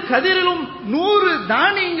 ஒவ்வொரு கதிரிலும் 100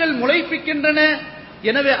 தானியங்கள் முளைப்பிக்கின்றன.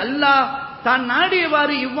 எனவே அல்லாஹ் தான்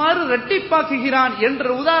நாடியவாறு இவ்வாறு இரட்டிப்பாக்குகிறான் என்ற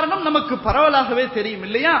உதாரணம் நமக்கு பரவலாகவே தெரியும்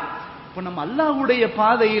இல்லையா? இப்ப நம்ம அல்லாஹ்வுடைய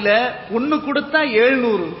பாதையில ஒன்னு கொடுத்தா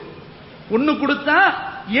 700, ஒன்னு கொடுத்தா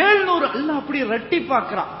 700 அல்லாஹ் அப்படி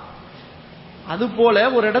இரட்டிப்பாக்குறான். அதுபோல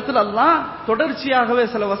ஒரு இடத்துல அல்லாஹ் தொடர்ச்சியாகவே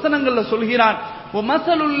சில வசனங்கள்ல சொல்கிறான்,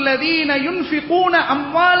 வமஸலுல் லதீன யுன்ஃபிகூன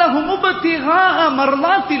அம்வாலஹும் இப்திகாஅ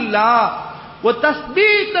மர்லாத்தில்லாஹ்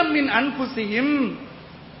வதஸ்பீதம் மின் அன்ஃபுஸிஹிம்.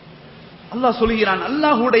 அல்லாஹ் சொல்கிறான்,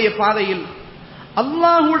 அல்லாஹ்வுடைய பாதையில்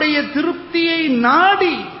அல்லாஹ்வுடைய திருப்தியை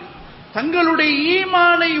நாடி தங்களுடைய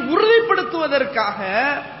ஈமானை உறுதிப்படுத்துவதற்காக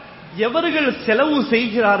எவர்கள் செலவு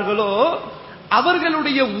செய்கிறார்களோ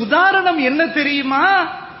அவர்களுடைய உதாரணம் என்ன தெரியுமா?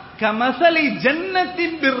 கமஸலி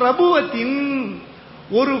ஜன்னத்தின் பிர்ரபுவத்தின்,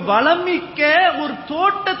 ஒரு வளமிக்க ஒரு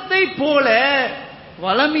தோட்டத்தை போல,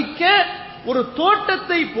 வளமிக்க ஒரு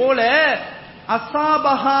தோட்டத்தை போல,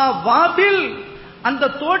 அஸாபஹா வாபில்,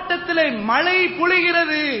 அந்த தோட்டத்திலே மழை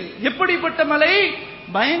பொழிகிறது. எப்படிப்பட்ட மழை?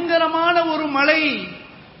 பயங்கரமான ஒரு மழை,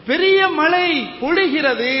 பெரிய மழை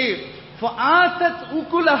பொழிகிறது. ஃபஆதத்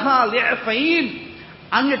உகுலஹா லிஃபைன்,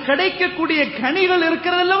 அங்க கிடைக்கக்கூடிய கனிகள்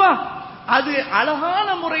இருக்கிறது அல்லவா, அது அழகான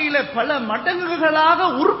முறையில பல மடங்குகளாக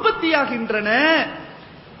உற்பத்தியாகின்றன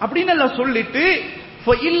அப்படின்னு எல்லாம் சொல்லிட்டு,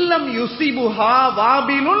 ஃபஇல்லம் யுஸிபுஹா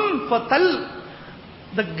வாபிலுன் ஃபதல்,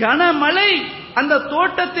 இந்த கனமழை அந்த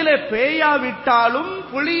தோட்டத்திலே பெய்யாவிட்டாலும்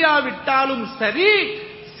பொழியாவிட்டாலும் சரி,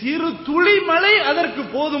 சிறு துளி மழை அதற்கு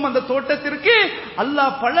போதும். அந்த தோட்டத்திற்கு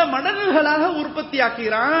அல்லாஹ் பல மடங்குகளாக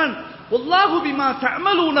உற்பத்தியாக்குகிறான். வல்லாஹு பிமா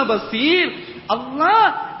தஅமலூன பஸீர், அல்லாஹ்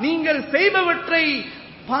நீங்கள் செய்பவற்றை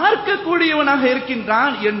பார்க்கக்கூடியவனாக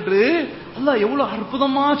இருக்கின்றான் என்று அல்லாஹ் எவ்வளவு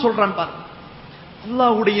அற்புதமா சொல்றான் பாருங்க.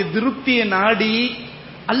 அல்லாஹ்வுடைய திருப்தியை நாடி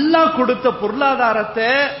அல்லாஹ் கொடுத்த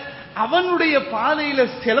பொருளாதாரத்தை அவனுடைய பாதையில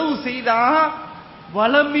செலவு செய்தா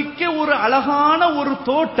வளமிக்க ஒரு அழகான ஒரு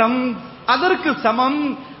தோட்டம் அதற்கு சமம்.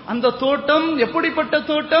 அந்த தோட்டம் எப்படிப்பட்ட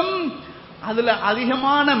தோட்டம்? அதுல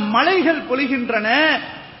அதிகமான மழைகள் பொழிகின்றன,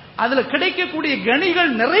 அதுல கிடைக்கக்கூடிய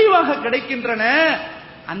கனிகள் நிறைவாக கிடைக்கின்றன.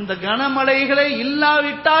 அந்த கனமழைகளை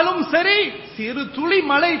இல்லாவிட்டாலும் சரி, சிறு துளி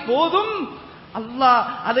மழை போதும், அல்லாஹ்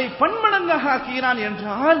அதை பன்மடங்காக ஆக்குகிறான்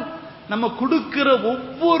என்றால் நம்ம கொடுக்கிற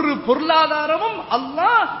ஒவ்வொரு பொருளாதாரமும்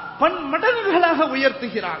அல்லாஹ் பன்மடங்குகளாக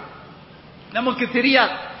உயர்த்துகிறான். நமக்கு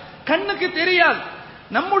தெரியாது, கண்ணுக்கு தெரியாது.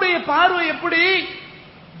 நம்முடைய பார்வை எப்படி?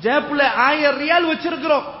 ஜேப்ல 1000 ரியால்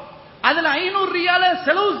வச்சிருக்கிறோம், அதுல 500 ரியால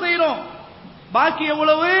செலவு செய்யறோம், பாக்கி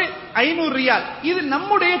எவ்வளவு? 500 ரியால். இது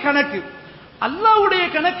நம்முடைய கணக்கு. அல்லாஹ்வுடைய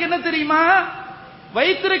கணக்கு என்ன தெரியுமா?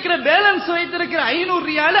 வைத்திருக்கிற பேலன்ஸ் வைத்திருக்கிற 500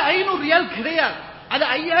 ரியால் 500 ரியால் கிடையாது, அது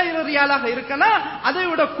 5000 ரியாலாக இருக்கலாம், அதை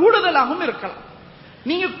விட கூடுதலாகவும் இருக்கலாம்.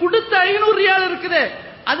 நீங்க கொடுத்த 500 ரியால் இருக்குது,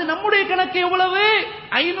 அது நம்முடைய கணக்கு எவ்வளவு?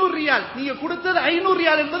 500 ரியால். நீங்க கொடுத்தது 500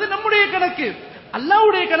 ரியால் என்பது நம்முடைய கணக்கு.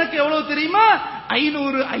 அல்லாஹ்வுடைய கணக்கு எவ்வளவு தெரியுமா?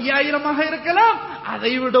 500 5000 இருக்கலாம்,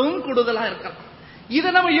 அதை விடவும் கூடுதலா இருக்கலாம். இதை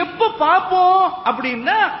நம்ம எப்ப பார்ப்போம்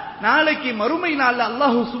அப்படின்னா, நாளைக்கு மறுமை நாள்ல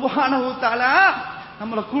அல்லாஹ் சுப்ஹானஹு வ தஆலா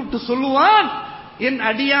நம்மளை கூப்பிட்டு சொல்லுவான், என்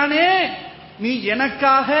அடியானே, நீ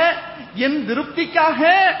எனக்காக என் திருப்திக்காக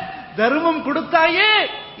தர்மம் கொடுத்தாயே,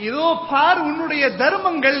 இதோ பார் உன்னுடைய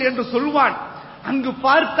தர்மங்கள் என்று சொல்வான். அங்கு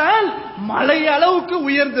பார்த்தால் மலை அளவுக்கு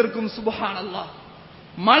உயர்ந்திருக்கும். சுப்ஹானல்லாஹ்,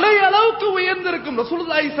 மலை அளவுக்கு உயர்ந்திருக்கும்.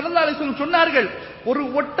 ரசூலுல்லாஹி ஸல்லல்லாஹு அலைஹி வஸல்லம் சொன்னார்கள், ஒரு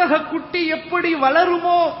ஒட்டக குட்டி எப்படி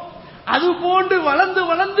வளருமோ அது போன்று வளர்ந்து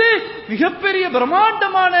வளர்ந்து மிகப்பெரிய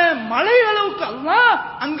பிரம்மாண்டமான மலை அளவுக்கு அல்லாஹ்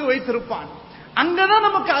அங்கு வைத்திருப்பான். அங்கதான்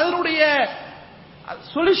நமக்கு அதனுடைய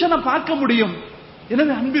சொல்யூஷனை பார்க்க முடியும்.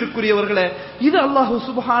 எனவே அன்பிற்குரியவர்களே, இது அல்லாஹ்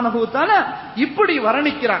சுப்ஹானஹு வ தஆலா இப்படி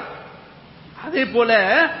வர்ணிக்கிறான். அதே போல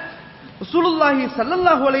ரசூலுல்லாஹி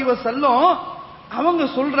ஸல்லல்லாஹு அலைஹி வஸல்லம் அவங்க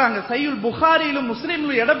சொல்றாங்க, சஹீஹுல் புகாரியிலும்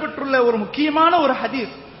முஸ்லிமிலும் இடம்பெற்றுள்ள ஒரு முக்கியமான ஒரு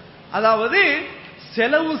ஹதீஸ். அதாவது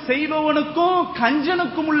செலவு செய்பவனுக்கும்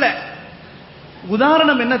கஞ்சனுக்கும் உள்ள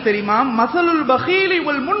உதாரணம் என்ன தெரியுமா? மஸலுல் பகீலி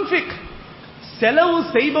வல் முன்ஃபிக். செலவு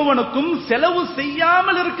செய்பவனுக்கும் செலவு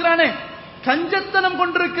செய்யாமல் இருக்கிறானே, கஞ்சத்தனம்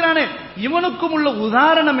கொண்டிருக்கிறானே, இவனுக்கும் உள்ள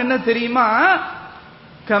உதாரணம் என்ன தெரியுமா?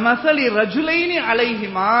 கமஸலி ரஜுலைனி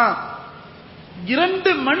அலைஹிமா,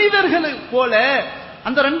 இரண்டு மனிதர்கள் போல.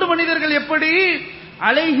 அந்த ரெண்டு மனிதர்கள் எப்படி?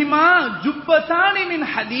 அலைஹிமா ஜுப்பதானி மின்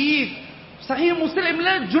ஹதீத். சஹீஹ்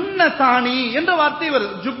முஸ்லிம்ல ஜுன்னதானி என்ற வார்த்தை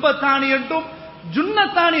வருது. ஜுப்பதானி என்றும்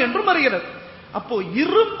ஜுன்னதானி என்றும் வருகிறது. அப்போ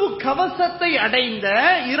இரும்பு கவசத்தை அடைந்த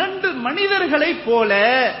இரண்டு மனிதர்களை போல.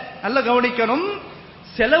 நல்ல கவனிக்கணும்,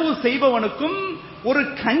 செலவு செய்பவனுக்கும் ஒரு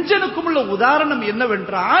கஞ்சனுக்கும் உள்ள உதாரணம்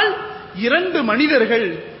என்னவென்றால், இரண்டு மனிதர்கள்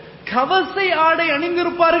கவசை ஆடை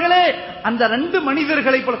அணிந்திருப்பார்களே, அந்த ரெண்டு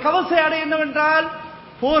மனிதர்களை போல. கவசை ஆடை என்னவென்றால்,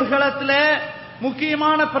 போர்க்களத்தில்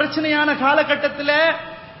முக்கியமான பிரச்சனையான காலகட்டத்தில்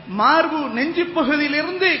மார்பு நெஞ்சு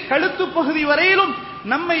பகுதியிலிருந்து கழுத்து பகுதி வரையிலும்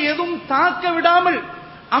நம்மை எதுவும் தாக்க விடாமல்,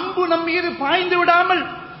 அம்பு நம் மீது பாய்ந்து விடாமல்,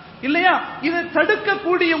 இல்லையா, இதை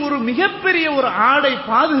தடுக்கக்கூடிய ஒரு மிகப்பெரிய ஒரு ஆடை,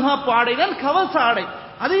 பாதுகாப்பு ஆடை தான் கவச ஆடை.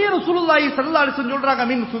 அதையே ரசூலுல்லாஹி ஸல்லல்லாஹு அலைஹி வஸல்லம் சொல்றாங்க,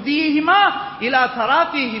 மின் சுதீஹிமா இலா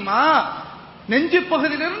தராத்தீஹிமா, நெஞ்சு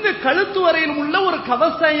பகுதியிலிருந்து கழுத்து வரையிலும் உள்ள ஒரு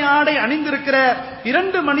கவச ஆடை அணிந்திருக்கிற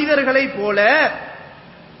இரண்டு மனிதர்களை போல.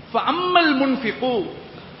 ஃபஅம்மல் முன்ஃபிகு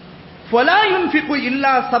ஃபலா யுன்ஃபிகு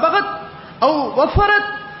இல்லா சபகத் அவ் வஃபரத்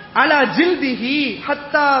அலா ஜில்திஹி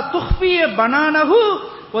ஹத்தா துஃபிய பனானஹு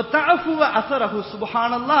வ தஅஃபு அஸரஹு.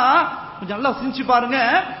 சுப்ஹானல்லாஹ், கொஞ்சம் நல்லா சிந்திச்சு பாருங்க.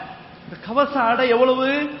 இந்த கவச ஆடை எவ்வளவு?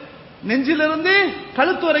 நெஞ்சிலிருந்து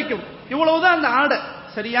கழுத்து வரைக்கும் இவ்வளவுதான் அந்த ஆடை,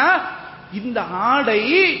 சரியா? இந்த ஆடை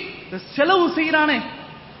செலவு செய்யறானே,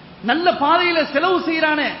 நல்ல பாதையில செலவு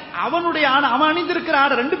செய்யறானே, அவனுடைய ஆடை, அவன் அணிந்திருக்கிற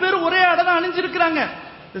ஆடை, ரெண்டு பேரும் ஒரே ஆடை தான் அணிஞ்சிருக்கிறாங்க.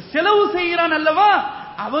 செலவு செய்யறான் அல்லவா,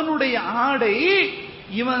 அவனுடைய ஆடை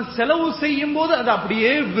இவன் செலவு செய்யும் போது அது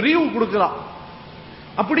அப்படியே விரிவு கொடுக்கிறான்.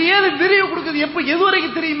 அப்படியே அது விரிவு கொடுக்குது. எப்ப, எது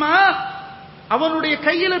வரைக்கும் தெரியுமா? அவனுடைய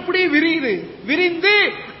கையில் எப்படி விரியுது, விரிந்து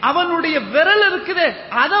அவனுடைய விரல் இருக்குது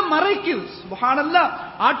அதை மறைக்குது. சுப்ஹானல்லாஹ்,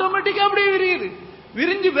 ஆட்டோமேட்டிக்கா அப்படியே விரியுது,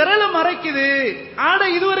 விரிஞ்சு விரல மறைக்குது. ஆடை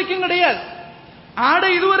இதுவரைக்கும் கிடையாது,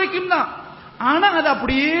 ஆடை இதுவரைக்கும் தான். ஆனா அது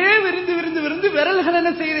அப்படியே விரிந்து விரிந்து விரிந்து விரல்கள்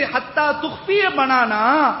என்ன செய்யுது? ஹத்தா துஃபிய பனானா,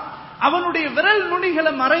 அவனுடைய விரல்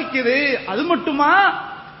நுனிகளை மறைக்குது. அது மட்டுமா?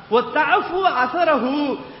 வ தஅஃபு அஸரஹு,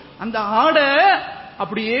 அந்த ஆடை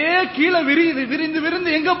அப்படியே கீழே விரியுது, விரிந்து விரிந்து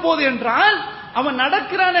எங்க போகுது என்றால், அவன்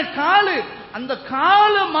நடக்கிறான காலு, அந்த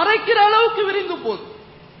காலை மறைக்கிற அளவுக்கு விரிந்து போகுது.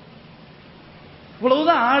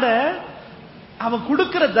 இவ்வளவுதான் ஆடை. அவன்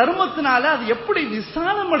கொடுக்கிற தர்மத்தினால அது எப்படி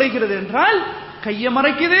விசாலம் அடைகிறது என்றால், கையை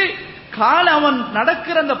மறைக்குது, கால அவன்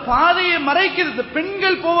நடக்கிற அந்த பாதையை மறைக்கிறது.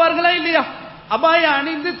 பெண்கள் போவார்களா இல்லையா, அபாய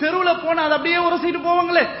அணிந்து தெருவில் போன அது அப்படியே உரசிட்டு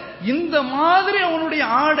போவாங்களே, இந்த மாதிரி அவனுடைய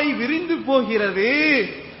ஆடை விரிந்து போகிறது.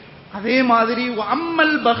 அதே மாதிரி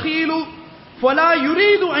அம்மல் பகீலு ஃபலா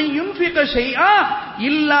யுரீது அன் யுன்ஃபிக ஷைஆ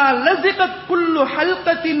இல்லா லஸிகத் குல்லு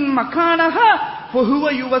ஹல்கத்தின் மகானஹா ஃபஹுவ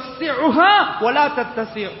யுவஸ்ஸிஉஹா வலா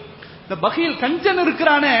தத்தஸிஉ. இந்த பகீல் கஞ்சன்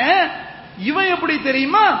இருக்கிறானே, இவன் எப்படி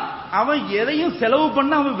தெரியுமா? அவன் எதையும் செலவு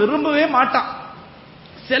பண்ண அவன் விரும்பவே மாட்டான்,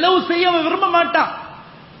 செலவு செய்ய அவன் விரும்ப மாட்டான்.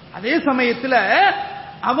 அதே சமயத்தில்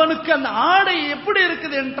அவனுக்கு அந்த ஆடை எப்படி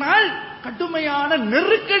இருக்குது என்றால், கடுமையான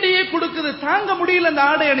நெருக்கடியை கொடுக்குது, தாங்க முடியல அந்த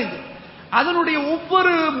ஆடை அணிந்து. அதனுடைய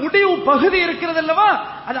ஒவ்வொரு முடிவு பகுதி இருக்கிறது அல்லவா,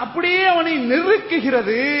 அது அப்படியே அவனை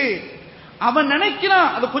நெருக்குகிறது. அவன் நினைக்கிறான்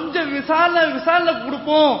அதை கொஞ்சம் விசால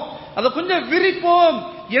கொடுப்போம், அதை கொஞ்சம் விரிப்போம்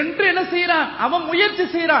என்று என்ன செய்யறான், அவன் முயற்சி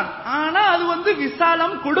செய்யறான். ஆனா அது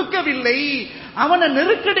விசாலம் கொடுக்கவில்லை, அவனை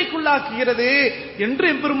நெருக்கடிக்குள்ளாக்குகிறது என்று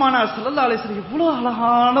எம்பெருமானார் ஸல்லல்லாஹு அலைஹி வஸல்லம் இவ்வளவு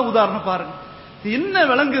அழகான உதாரணம் பாருங்க. என்ன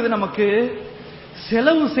விளங்குது நமக்கு?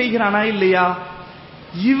 செலவு செய்கிறானா இல்லையா,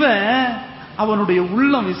 இவன் அவனுடைய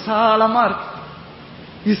உள்ளம் விசாலமா இருக்கு,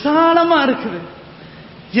 விசாலமா இருக்குது,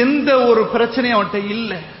 எந்த ஒரு பிரச்சனையும் அவன்கிட்ட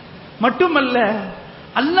இல்லை. மட்டுமல்ல,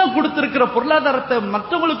 அல்லாஹ் கொடுத்திருக்கிற பொருளாதாரத்தை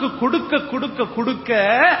மற்றவங்களுக்கு கொடுக்க கொடுக்க கொடுக்க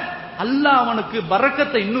அல்லாஹ் அவனுக்கு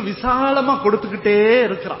பரக்கத்தை இன்னும் விசாலமா கொடுத்துக்கிட்டே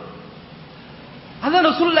இருக்கிறான். அதான்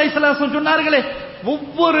ரசூலுல்லாஹி ஸல்லல்லாஹு அலைஹி வஸல்லம் சொன்னார்களே,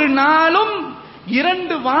 ஒவ்வொரு நாளும்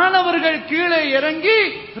 2 வானவர்கள் கீழே இறங்கி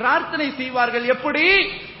பிரார்த்தனை செய்வார்கள். எப்படி?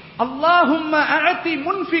 அல்லாஹும்ம அஅதி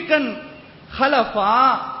முன்ஃபிகன் ஹலஃபா.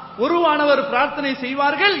 ஒரு வானவர் பிரார்த்தனை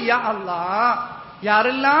செய்வார்கள், யா அல்லாஹ்,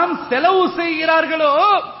 யாரெல்லாம் செலவு செய்கிறார்களோ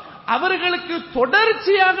அவர்களுக்கு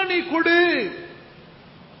தொடர்ச்சியாக நீ கொடு.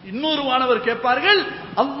 இன்னொரு வானவர் கேட்பார்கள்,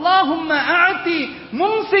 அல்லாஹும்ம அஅதி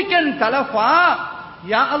மும்சிகன் தலஃபா.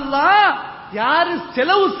 யா அல்லாஹ், யாரு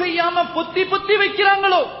செலவு செய்யாம பொத்தி பொத்தி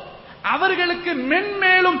வைக்கிறாங்களோ அவர்களுக்கு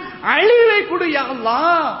மென்மேலும் அழிவை கொடு யா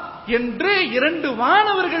அல்லாஹ் என்று 2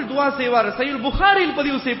 வானவர்கள் துஆ செய்வார்கள். சஹீஹ் புகாரியில்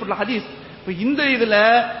பதிவு செய்யப்பட்ட ஹதீஸ். இப்ப இந்த இதுல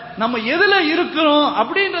நம்ம எதுல இருக்கிறோம்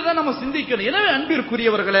அப்படின்றத நம்ம சிந்திக்கணும். எனவே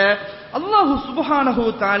அன்பிற்குரியவர்களே, அல்லாஹு சுப்ஹானஹு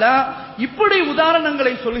வ தஆலா இப்படி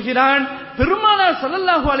உதாரணங்களை சொல்கிறான். பெருமானார்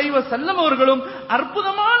ஸல்லல்லாஹு அலைஹி வஸல்லம் அவர்களும்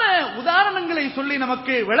அற்புதமான உதாரணங்களை சொல்லி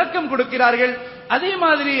நமக்கு விளக்கம் கொடுக்கிறார்கள். அதே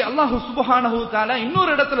மாதிரி அல்லாஹு சுப்ஹானஹு வ தஆலா இன்னொரு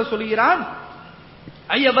இடத்துல சொல்கிறான்,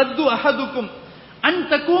 அயவது அஹதுக்கும் அன்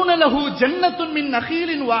தகூன லஹு ஜன்னத்துன் மின்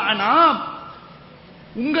நகீலின் வ அனாம்.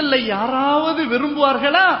 உங்களை யாராவது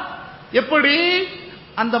விரும்புவார்களா? எப்படி?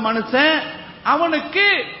 அந்த மனுஷன், அவனுக்கு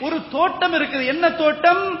ஒரு தோட்டம் இருக்குது. என்ன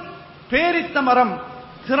தோட்டம்? பேரித்த மரம்,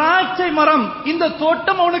 திராட்சை மரம். இந்த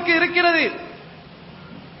தோட்டம் அவனுக்கு இருக்கிறது.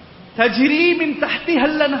 தஜ்ரீ மின்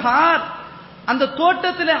தஹ்திஹல் அன்ஹார். அந்த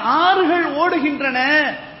தோட்டத்தில் ஆறுகள் ஓடுகின்றன.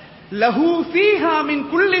 லஹு ஃபீஹா மின்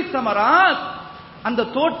குல்லி ஸமராத். அந்த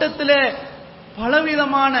தோட்டத்தில்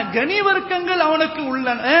பலவிதமான கனிவர்க்கங்கள் அவனுக்கு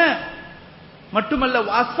உள்ளன. மட்டுமல்ல,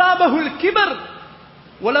 வஸாபஹுல் கிபர்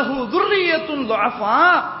வலஹு துர்ரிய்யத்துன் துஅஃபா.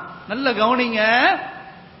 நல்ல கவனிங்க,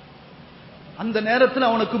 அந்த நேரத்தில்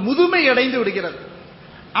அவனுக்கு முதுமை அடைந்து விடுகிறது.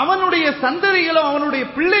 அவனுடைய சந்ததிகளோ அவனுடைய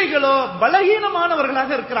பிள்ளைகளோ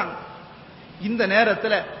பலகீனமானவர்களாக இருக்கிறாங்க. இந்த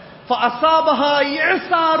நேரத்தில் ஃபஅஸாபஹா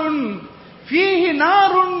இஸாருன் ஃபீஹி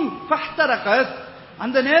நாருன் ஃபஹ்தரகத்.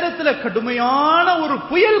 அந்த நேரத்தில் கடுமையான ஒரு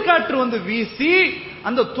புயல் காற்று வந்து வீசி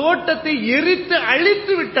அந்த தோட்டத்தை எரித்து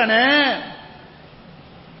அழித்து விட்டன.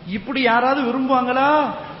 இப்படி யாராவது விரும்புவாங்களா?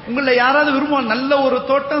 உங்களை யாராவது விரும்புவாங்க? நல்ல ஒரு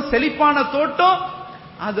தோட்டம், செழிப்பான தோட்டம்,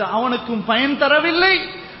 அது அவனுக்கும் பயன் தரவில்லை,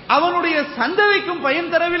 அவனுடைய சந்ததிக்கும்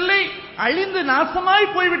பயன் தரவில்லை, அழிந்து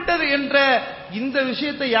நாசமாய் போய்விட்டது என்ற இந்த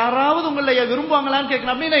விஷயத்தை யாராவது உங்களை விரும்புவாங்களான்னு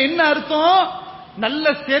கேட்கணும். அப்படின்னா என்ன அர்த்தம்? நல்ல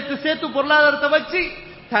சேர்த்து பொருளாதாரத்தை வச்சு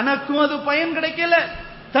தனக்கும் அது பயன் கிடைக்கல,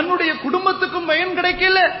 தன்னுடைய குடும்பத்துக்கும் பயன்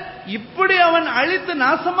கிடைக்கல, இப்படி அவன் அழித்து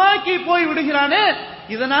நாசமாக்கி போய் விடுகிறானே,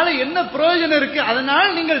 இதனால என்ன பிரயோஜனம் இருக்கு?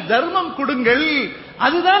 அதனால் நீங்கள் தர்மம் கொடுங்கள்,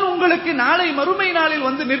 அதுதான் உங்களுக்கு நாளை மறுமை நாளில்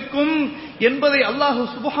வந்து நிற்கும் என்பதை அல்லாஹு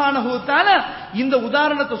சுப்ஹானஹு வ தஆலா இந்த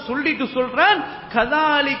உதாரணத்தை சொல்லிட்டு சொல்றான்.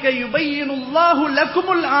 கதாலிக யுபையினுல்லாஹு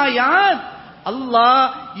லகுமுல் ஆயாத். அல்லாஹ்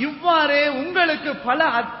இவ்வாறே உங்களுக்கு பல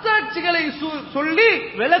அத்தாட்சிகளை சொல்லி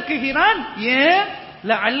விளக்குகிறான். ஏன்?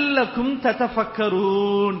 லஅல்லகும்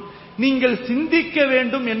ததஃபக்கரூன், நீங்கள் சிந்திக்க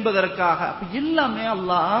வேண்டும் என்பதற்காக. அப்ப எல்லாமே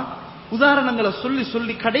அல்லாஹ் உதாரணங்களை சொல்லி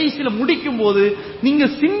சொல்லி கடைசியில முடிக்கும் போது நீங்க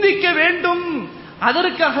சிந்திக்க வேண்டும்,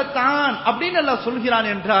 அதற்காகத்தான் அப்படின்னு அல்லாஹ் சொல்கிறான்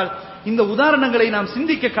என்றால் இந்த உதாரணங்களை நாம்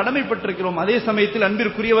சிந்திக்க கடமைப்பட்டிருக்கிறோம். அதே சமயத்தில்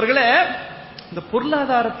அன்பிற்குரியவர்களே, இந்த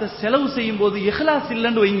பொருளாதாரத்தை செலவு செய்யும் போது இஹ்லாஸ்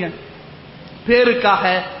இல்லைன்னு வைங்க, பேருக்காக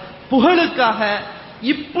புகழுக்காக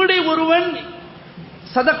இப்படி ஒருவன்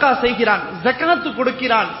சதக்கா செய்கிறான், ஜகாத்து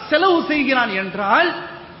கொடுக்கிறான், செலவு செய்கிறான் என்றால்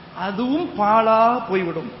அதுவும் பாழா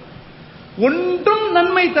போய்விடும், ஒன்றும்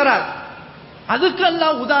நன்மை தராது. அதுக்கு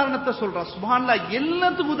அல்லாஹ் உதாரணத்தை சொல்றான். சுப்ஹானல்லாஹ்,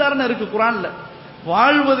 எல்லாத்துக்கும் உதாரணம் இருக்கு குர்ஆன்ல.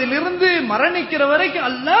 வாழ்வதிலிருந்து மரணிக்கிற வரைக்கும்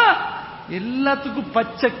அல்லாஹ் எல்லாத்துக்கும்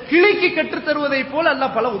பச்சை கிளிக்கு கற்றுத் தருவதை போல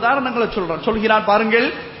அல்லாஹ் பல உதாரணங்களை சொல்கிறான். பாருங்கள்,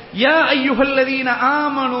 யா அய்யுஹல்லதீன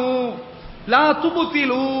ஆமனூ லா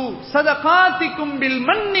துப்திலு ஸதகாத்திக்கும் பில்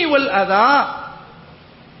மன்னி வல் அதா.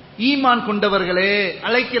 ஈமான் கொண்டவர்களே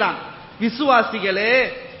அழைக்கிறான், விசுவாசிகளே,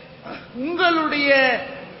 உங்களுடைய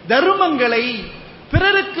தர்மங்களை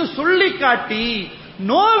பிறருக்கு சொல்லி காட்டி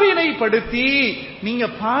நோவினைப்படுத்தி நீங்க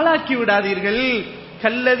பாழாக்கி விடாதீர்கள்.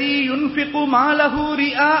 கல்லதி யுன்ஃபிகு மாலஹு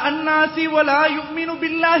ரிஆ அன்னாசி வலா யுமினு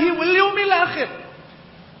பில்லாஹி வல் யௌமில் ஆகிர்.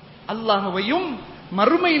 அல்லாஹ்வையும்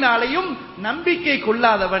மறுமை நாளையும் நம்பிக்கை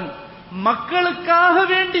கொள்ளாதவன், மக்களுக்காக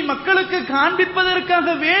வேண்டி, மக்களுக்கு காண்பிப்பதற்காக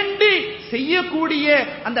வேண்டி செய்யக்கூடிய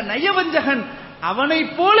அந்த நயவஞ்சகன், அவனை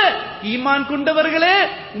போல ஈமான் கொண்டவர்களே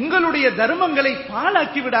உங்களுடைய தர்மங்களை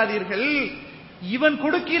பாழாக்கி விடாதீர்கள். இவன்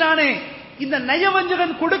கொடுக்கிறானே, இந்த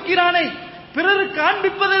நயவஞ்சகன் கொடுக்கிறானே, பிறருக்கு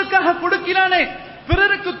காண்பிப்பதற்காக கொடுக்கிறானே,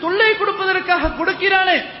 பிறருக்கு தொல்லை கொடுப்பதற்காக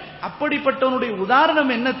கொடுக்கிறானே, அப்படிப்பட்டவனுடைய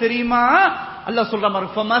உதாரணம் என்ன தெரியுமா? அல்லாஹ் சொல்றான்,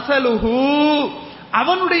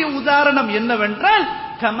 அவனுடைய உதாரணம் என்னவென்றால்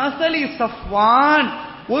கமசலி சஃப்வான்,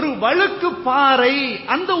 ஒரு வழுக்கு பாறை,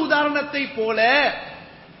 அந்த உதாரணத்தை போல.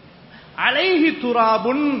 அலைஹி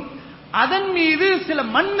துராபுன், அதன் மீது சில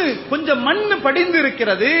மண்ணு, கொஞ்சம் மண்ணு படிந்து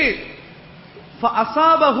இருக்கிறது.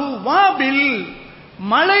 ஃபஅஸாபஹு வாபில்,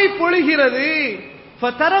 மழை பொழிகிறது.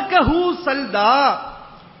 ஃபதரகஹு சல்தா,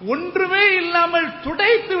 ஒன்றுமே இல்லாமல்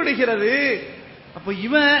துடைத்து விடுகிறது. அப்ப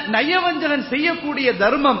இவன் நயவஞ்சகன் செய்யக்கூடிய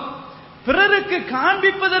தர்மம், பிறருக்கு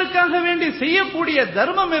காண்பிப்பதற்காக வேண்டி செய்யக்கூடிய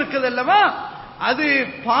தர்மம் இருக்குது அல்லவா, அது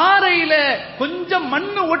பாறையில கொஞ்சம்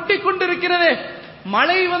மண்ணு ஒட்டி கொண்டிருக்கிறது,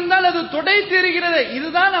 மழை வந்தால் அது துடைத்து இருக்கிறது.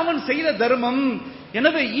 இதுதான் அவன் செய்த தர்மம்.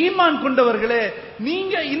 எனவே ஈமான் கொண்டவர்களே,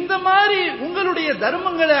 நீங்க இந்த மாதிரி உங்களுடைய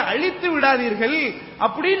தர்மங்களை அழித்து விடாதீர்கள்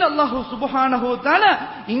அப்படின்னு அல்லாஹ் சுப்ஹானஹு வ தஆலா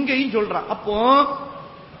இங்கேயும் சொல்றான். அப்போ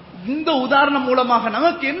இந்த உதாரணம் மூலமாக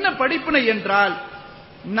நமக்கு என்ன படிப்பினை என்றால்,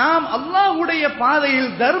 நாம் அல்லாஹ்வுடைய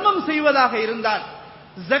பாதையில் தர்மம் செய்வதாக இருந்தால்,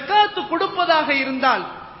 ஜகாத் கொடுப்பதாக இருந்தால்,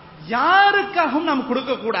 யாருக்காகவும் நாம்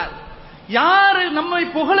கொடுக்க கூடாது, யாரு நம்மை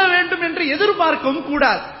புகழ வேண்டும் என்று எதிர்பார்க்கவும்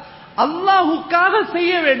கூடாது. அல்லாஹ்வுக்காக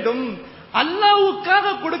செய்ய வேண்டும்,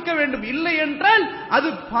 அல்லாஹ்வுக்காக கொடுக்க வேண்டும். இல்லை என்றால் அது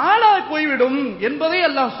பாழாய் போய்விடும் என்பதை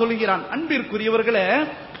அல்லாஹ் சொல்கிறான். அன்பிற்குரியவர்களே,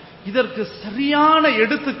 இதற்கு சரியான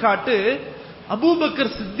எடுத்துக்காட்டு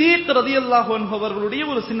அபூபக்கர் சித்தீக் ரலியல்லாஹு அன்ஹு அவர்களுடைய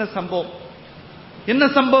ஒரு சின்ன சம்பவம். என்ன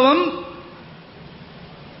சம்பவம்?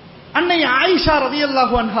 அன்னை ஆயிஷா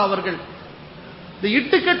ரலியல்லாஹு அன்ஹா அவர்கள், இந்த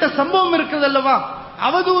இட்டுக்கட்ட சம்பவம் இருக்குது அல்லவா,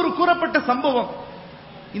 அவதூறு கூறப்பட்ட சம்பவம்.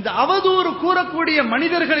 இந்த அவதூறு கூறக்கூடிய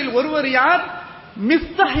மனிதர்களில் ஒருவர் யார்?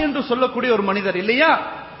 மிஸ்தஹ் என்று சொல்லக்கூடிய ஒரு மனிதர் இல்லையா?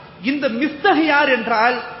 இந்த மிஸ்தஹ் யார்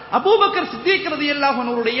என்றால் அபூபக்கர் சித்தீக் ரலியல்லாஹு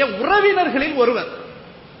அன்ஹுடைய உறவினர்களில் ஒருவர்.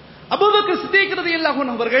 அபூபக்கர் சித்தீக் ரலியல்லாஹு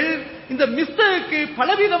அன்ஹு அவர்கள் இந்த மிஸ்தஹுக்கு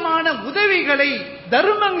பலவிதமான உதவிகளை,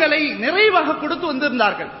 தர்மங்களை நிறைவாக கொடுத்து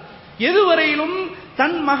வந்திருந்தார்கள். எதுவரையிலும்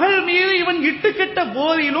தன் மகள் மீது இவன் இட்டுக்கட்ட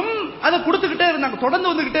போதிலும் அதை கொடுத்துக்கிட்டே இருந்தாங்க,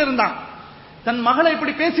 தொடர்ந்து வந்துகிட்டே இருந்தாங்க. தன் மகளை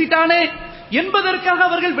இப்படி பேசிட்டானே என்பதற்காக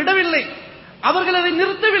அவர்கள் விடவில்லை, அவர்கள் அதை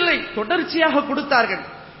நிறுத்தவில்லை, தொடர்ச்சியாக கொடுத்தார்கள்.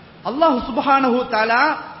 அல்லாஹ் சுப்ஹானஹு வ தஆலா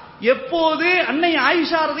எப்போது அன்னை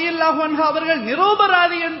ஆயிஷா ரலியல்லாஹு அன்ஹா அவர்கள்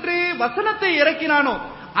நிரபராதி என்று வசனத்தை இறக்கினானோ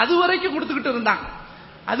அதுவரைக்கும் கொடுத்துக்கிட்டு இருந்தாங்க.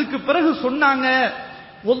 அதுக்கு பிறகு சொன்னாங்க,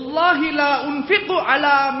 வல்லாஹி லா உன்ஃபிகு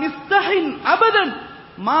அலா மிஸ்தஹின் அபதன்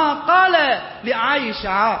மா கால லி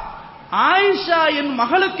ஆயிஷா. ஆயிஷா என்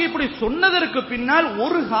மகளுக்கு இப்படி சொன்னதற்கு பின்னால்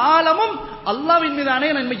ஒரு காலமும் அல்லாஹ்வின் மீதானே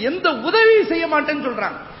நான் எந்த உதவி செய்ய மாட்டேன்னு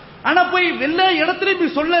சொல்றாங்க. ஆனா போய் எல்லா இடத்துலயும்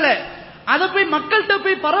போய் சொல்லல, அதை போய் மக்கள்கிட்ட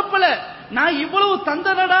போய் பரப்பல, நான் இவ்வளவு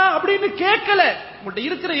தந்தனடா அப்படின்னு கேட்கல. உங்கள்கிட்ட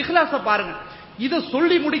இருக்கிற இஹ்லாஸ பாருங்க. இதை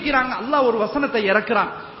சொல்லி முடிக்கிறாங்க. அல்லாஹ் ஒரு வசனத்தை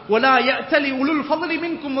இறக்குறான், ولا يأتل أولو الفضل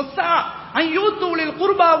منكم والسعة أن يؤتوا أولي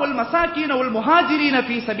القربى والمساكين والمهاجرين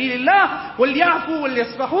في سبيل الله وليعفوا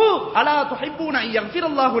وليصفحوا ألا تحبون أن يغفر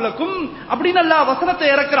الله لكم அப்படின்னு அல்லாஹ் வசனத்தை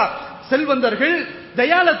இறக்குறார். செல்வந்தர்கள்,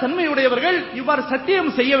 தயால தன்மையுடையவர்கள் இவ்வாறு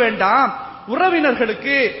சத்தியம் செய்ய வேண்டாம்,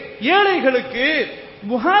 உறவினர்களுக்கு, ஏழைகளுக்கு,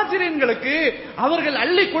 முஹாஜிரின்களுக்கு அவர்கள்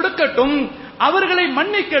அள்ளி கொடுக்கட்டும், அவர்களை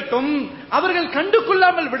மன்னிக்கட்டும், அவர்கள் கண்டு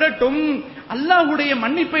கொள்ளாமல் விடட்டும், அல்லாஹ்வுடைய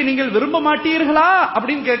மன்னிப்பை நீங்கள் விரும்ப மாட்டீர்களா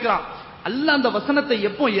அப்படின்னு கேட்கிறான். அல்லாஹ் அந்த வசனத்தை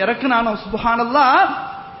எப்போ இறக்குனானோ சுப்ஹானல்லாஹ்,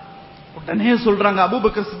 உடனே சொல்றாங்க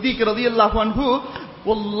அபூபக்கர் சித்தீக் ரலியல்லாஹு அன்ஹு,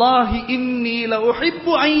 வல்லாஹி இன்னி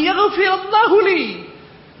லஉஹிப்பு அன் யக்ஃபிரல்லாஹு லீ,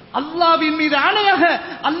 அல்லாஹ்வின் மீது ஆணையாக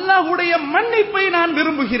அல்லாஹ்வுடைய மன்னிப்பை நான்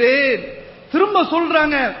விரும்புகிறேன். திரும்ப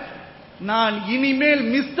சொல்றாங்க, நான் இனிமேல்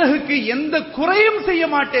மிஸ்தஹுக்கு எந்த குறையும் செய்ய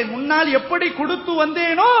மாட்டேன், முன்னால் எப்படி கொடுத்து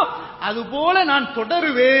வந்தேனோ அதுபோல நான்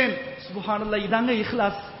தொடருவேன். சுப்ஹானல்லாஹ், இதாங்க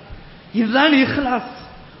இஹ்லாஸ், இதுதான் இஹ்லாஸ்.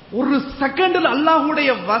 ஒரு செகண்டில் அல்லாஹ்வுடைய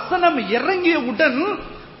வசனம் இறங்கியவுடன்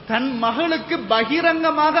தன் மகளுக்கு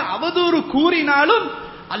பகிரங்கமாக அவதூறு கூறினாலும்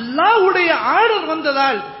அல்லாஹ்வுடைய ஆர்டர்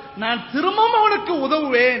வந்ததால் நான் திரும்பவும் அவனுக்கு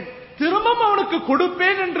உதவுவேன், திரும்பவும் அவனுக்கு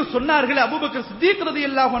கொடுப்பேன் என்று சொன்னார்கள் அபூபக்கர் சித்தீக்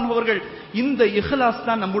ரலியல்லாஹு அன்ஹு அவர்கள். இந்த இஹ்லாஸ்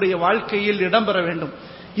தான் நம்முடைய வாழ்க்கையில் இடம்பெற வேண்டும்.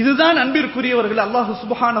 இதுதான் அன்பிற்குரியவர்கள் அல்லாஹ்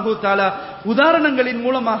சுப்ஹானஹு வ தஆலா உதாரணங்களின்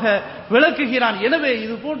மூலமாக விளக்குகிறான். எனவே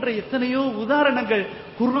இது போன்ற எத்தனையோ உதாரணங்கள்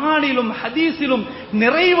குர்ஆனிலும் ஹதீஸிலும்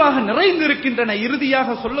நிறைவாக நிறைந்திருக்கின்றன.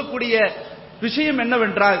 இறுதியாக சொல்லக்கூடிய விஷயம்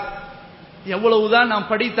என்னவென்றால், எவ்வளவுதான் நாம்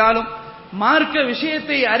படித்தாலும் மார்க்க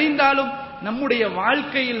விஷயத்தை அறிந்தாலும் நம்முடைய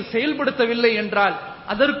வாழ்க்கையில் செயல்படுத்தவில்லை என்றால்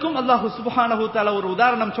அதற்கும் அல்லாஹ் சுப்ஹானஹு வ தஆலா ஒரு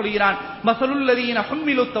உதாரணம் சொல்கிறான். மஸலுல் லதீன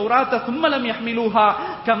ஹும்மிலு தௌராத்த ஸும்ம லம் யஹ்மிலுஹா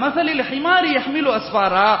கமஸலில் ஹிமாரி யஹ்மிலு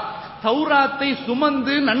அஸ்ஃபாரா. தௌராத்தை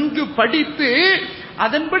சுமந்து நன்கு படித்து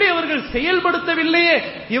அதன்படி அவர்கள் செயல்படுத்தவில்லையே,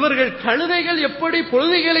 இவர்கள் கழுதைகள் எப்படி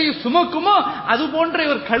பொழுதுகளை சுமக்குமோ அது போன்ற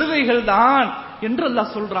இவர் கழுதைகள் தான் என்று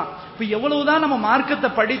அல்லாஹ் சொல்றான். இப்ப எவ்வளவுதான் நம்ம மார்க்கத்தை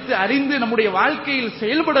படித்து அறிந்து நம்முடைய வாழ்க்கையில்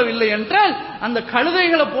செயல்படவில்லை என்றால் அந்த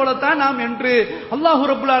கழுதைகளை போலத்தான் நாம் என்று அல்லாஹ்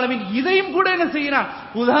ரப்பல் ஆலமீன் இதையும் கூட என்ன செய்கிறான்,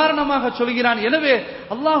 உதாரணமாக சொல்கிறான். எனவே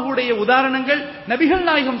அல்லாஹ்வுடைய உதாரணங்கள், நபிகள்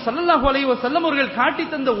நாயகம் ஸல்லல்லாஹு அலைஹி வஸல்லம் அவர்கள் காட்டி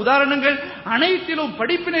தந்த உதாரணங்கள் அனைத்திலும்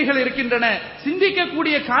படிப்பினைகள் இருக்கின்றன.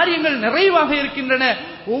 சிந்திக்கக்கூடிய காரியங்கள் நிறைவாக இருக்கின்றன.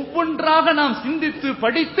 ஒவ்வொன்றாக நாம் சிந்தித்து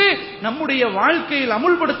படித்து நம்முடைய வாழ்க்கையில்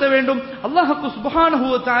அமுல்படுத்த வேண்டும். அல்லாஹ் சுப்ஹானஹு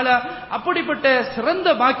வ தஆலா அப்படிப்பட்ட சிறந்த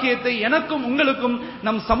பாக்கியத்தை எனக்கும் உங்களுக்கும்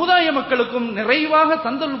நம் சமுதாய மக்களுக்கும் நிறைவாக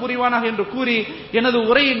தந்தல் புரிவானாக என்று கூறி எனது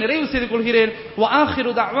உரையை நிறைவு செய்து கொள்கிறேன். வ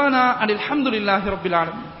ஆகிரு தஅவானா அனில் ஹம்துலில்லாஹி ரப்பில்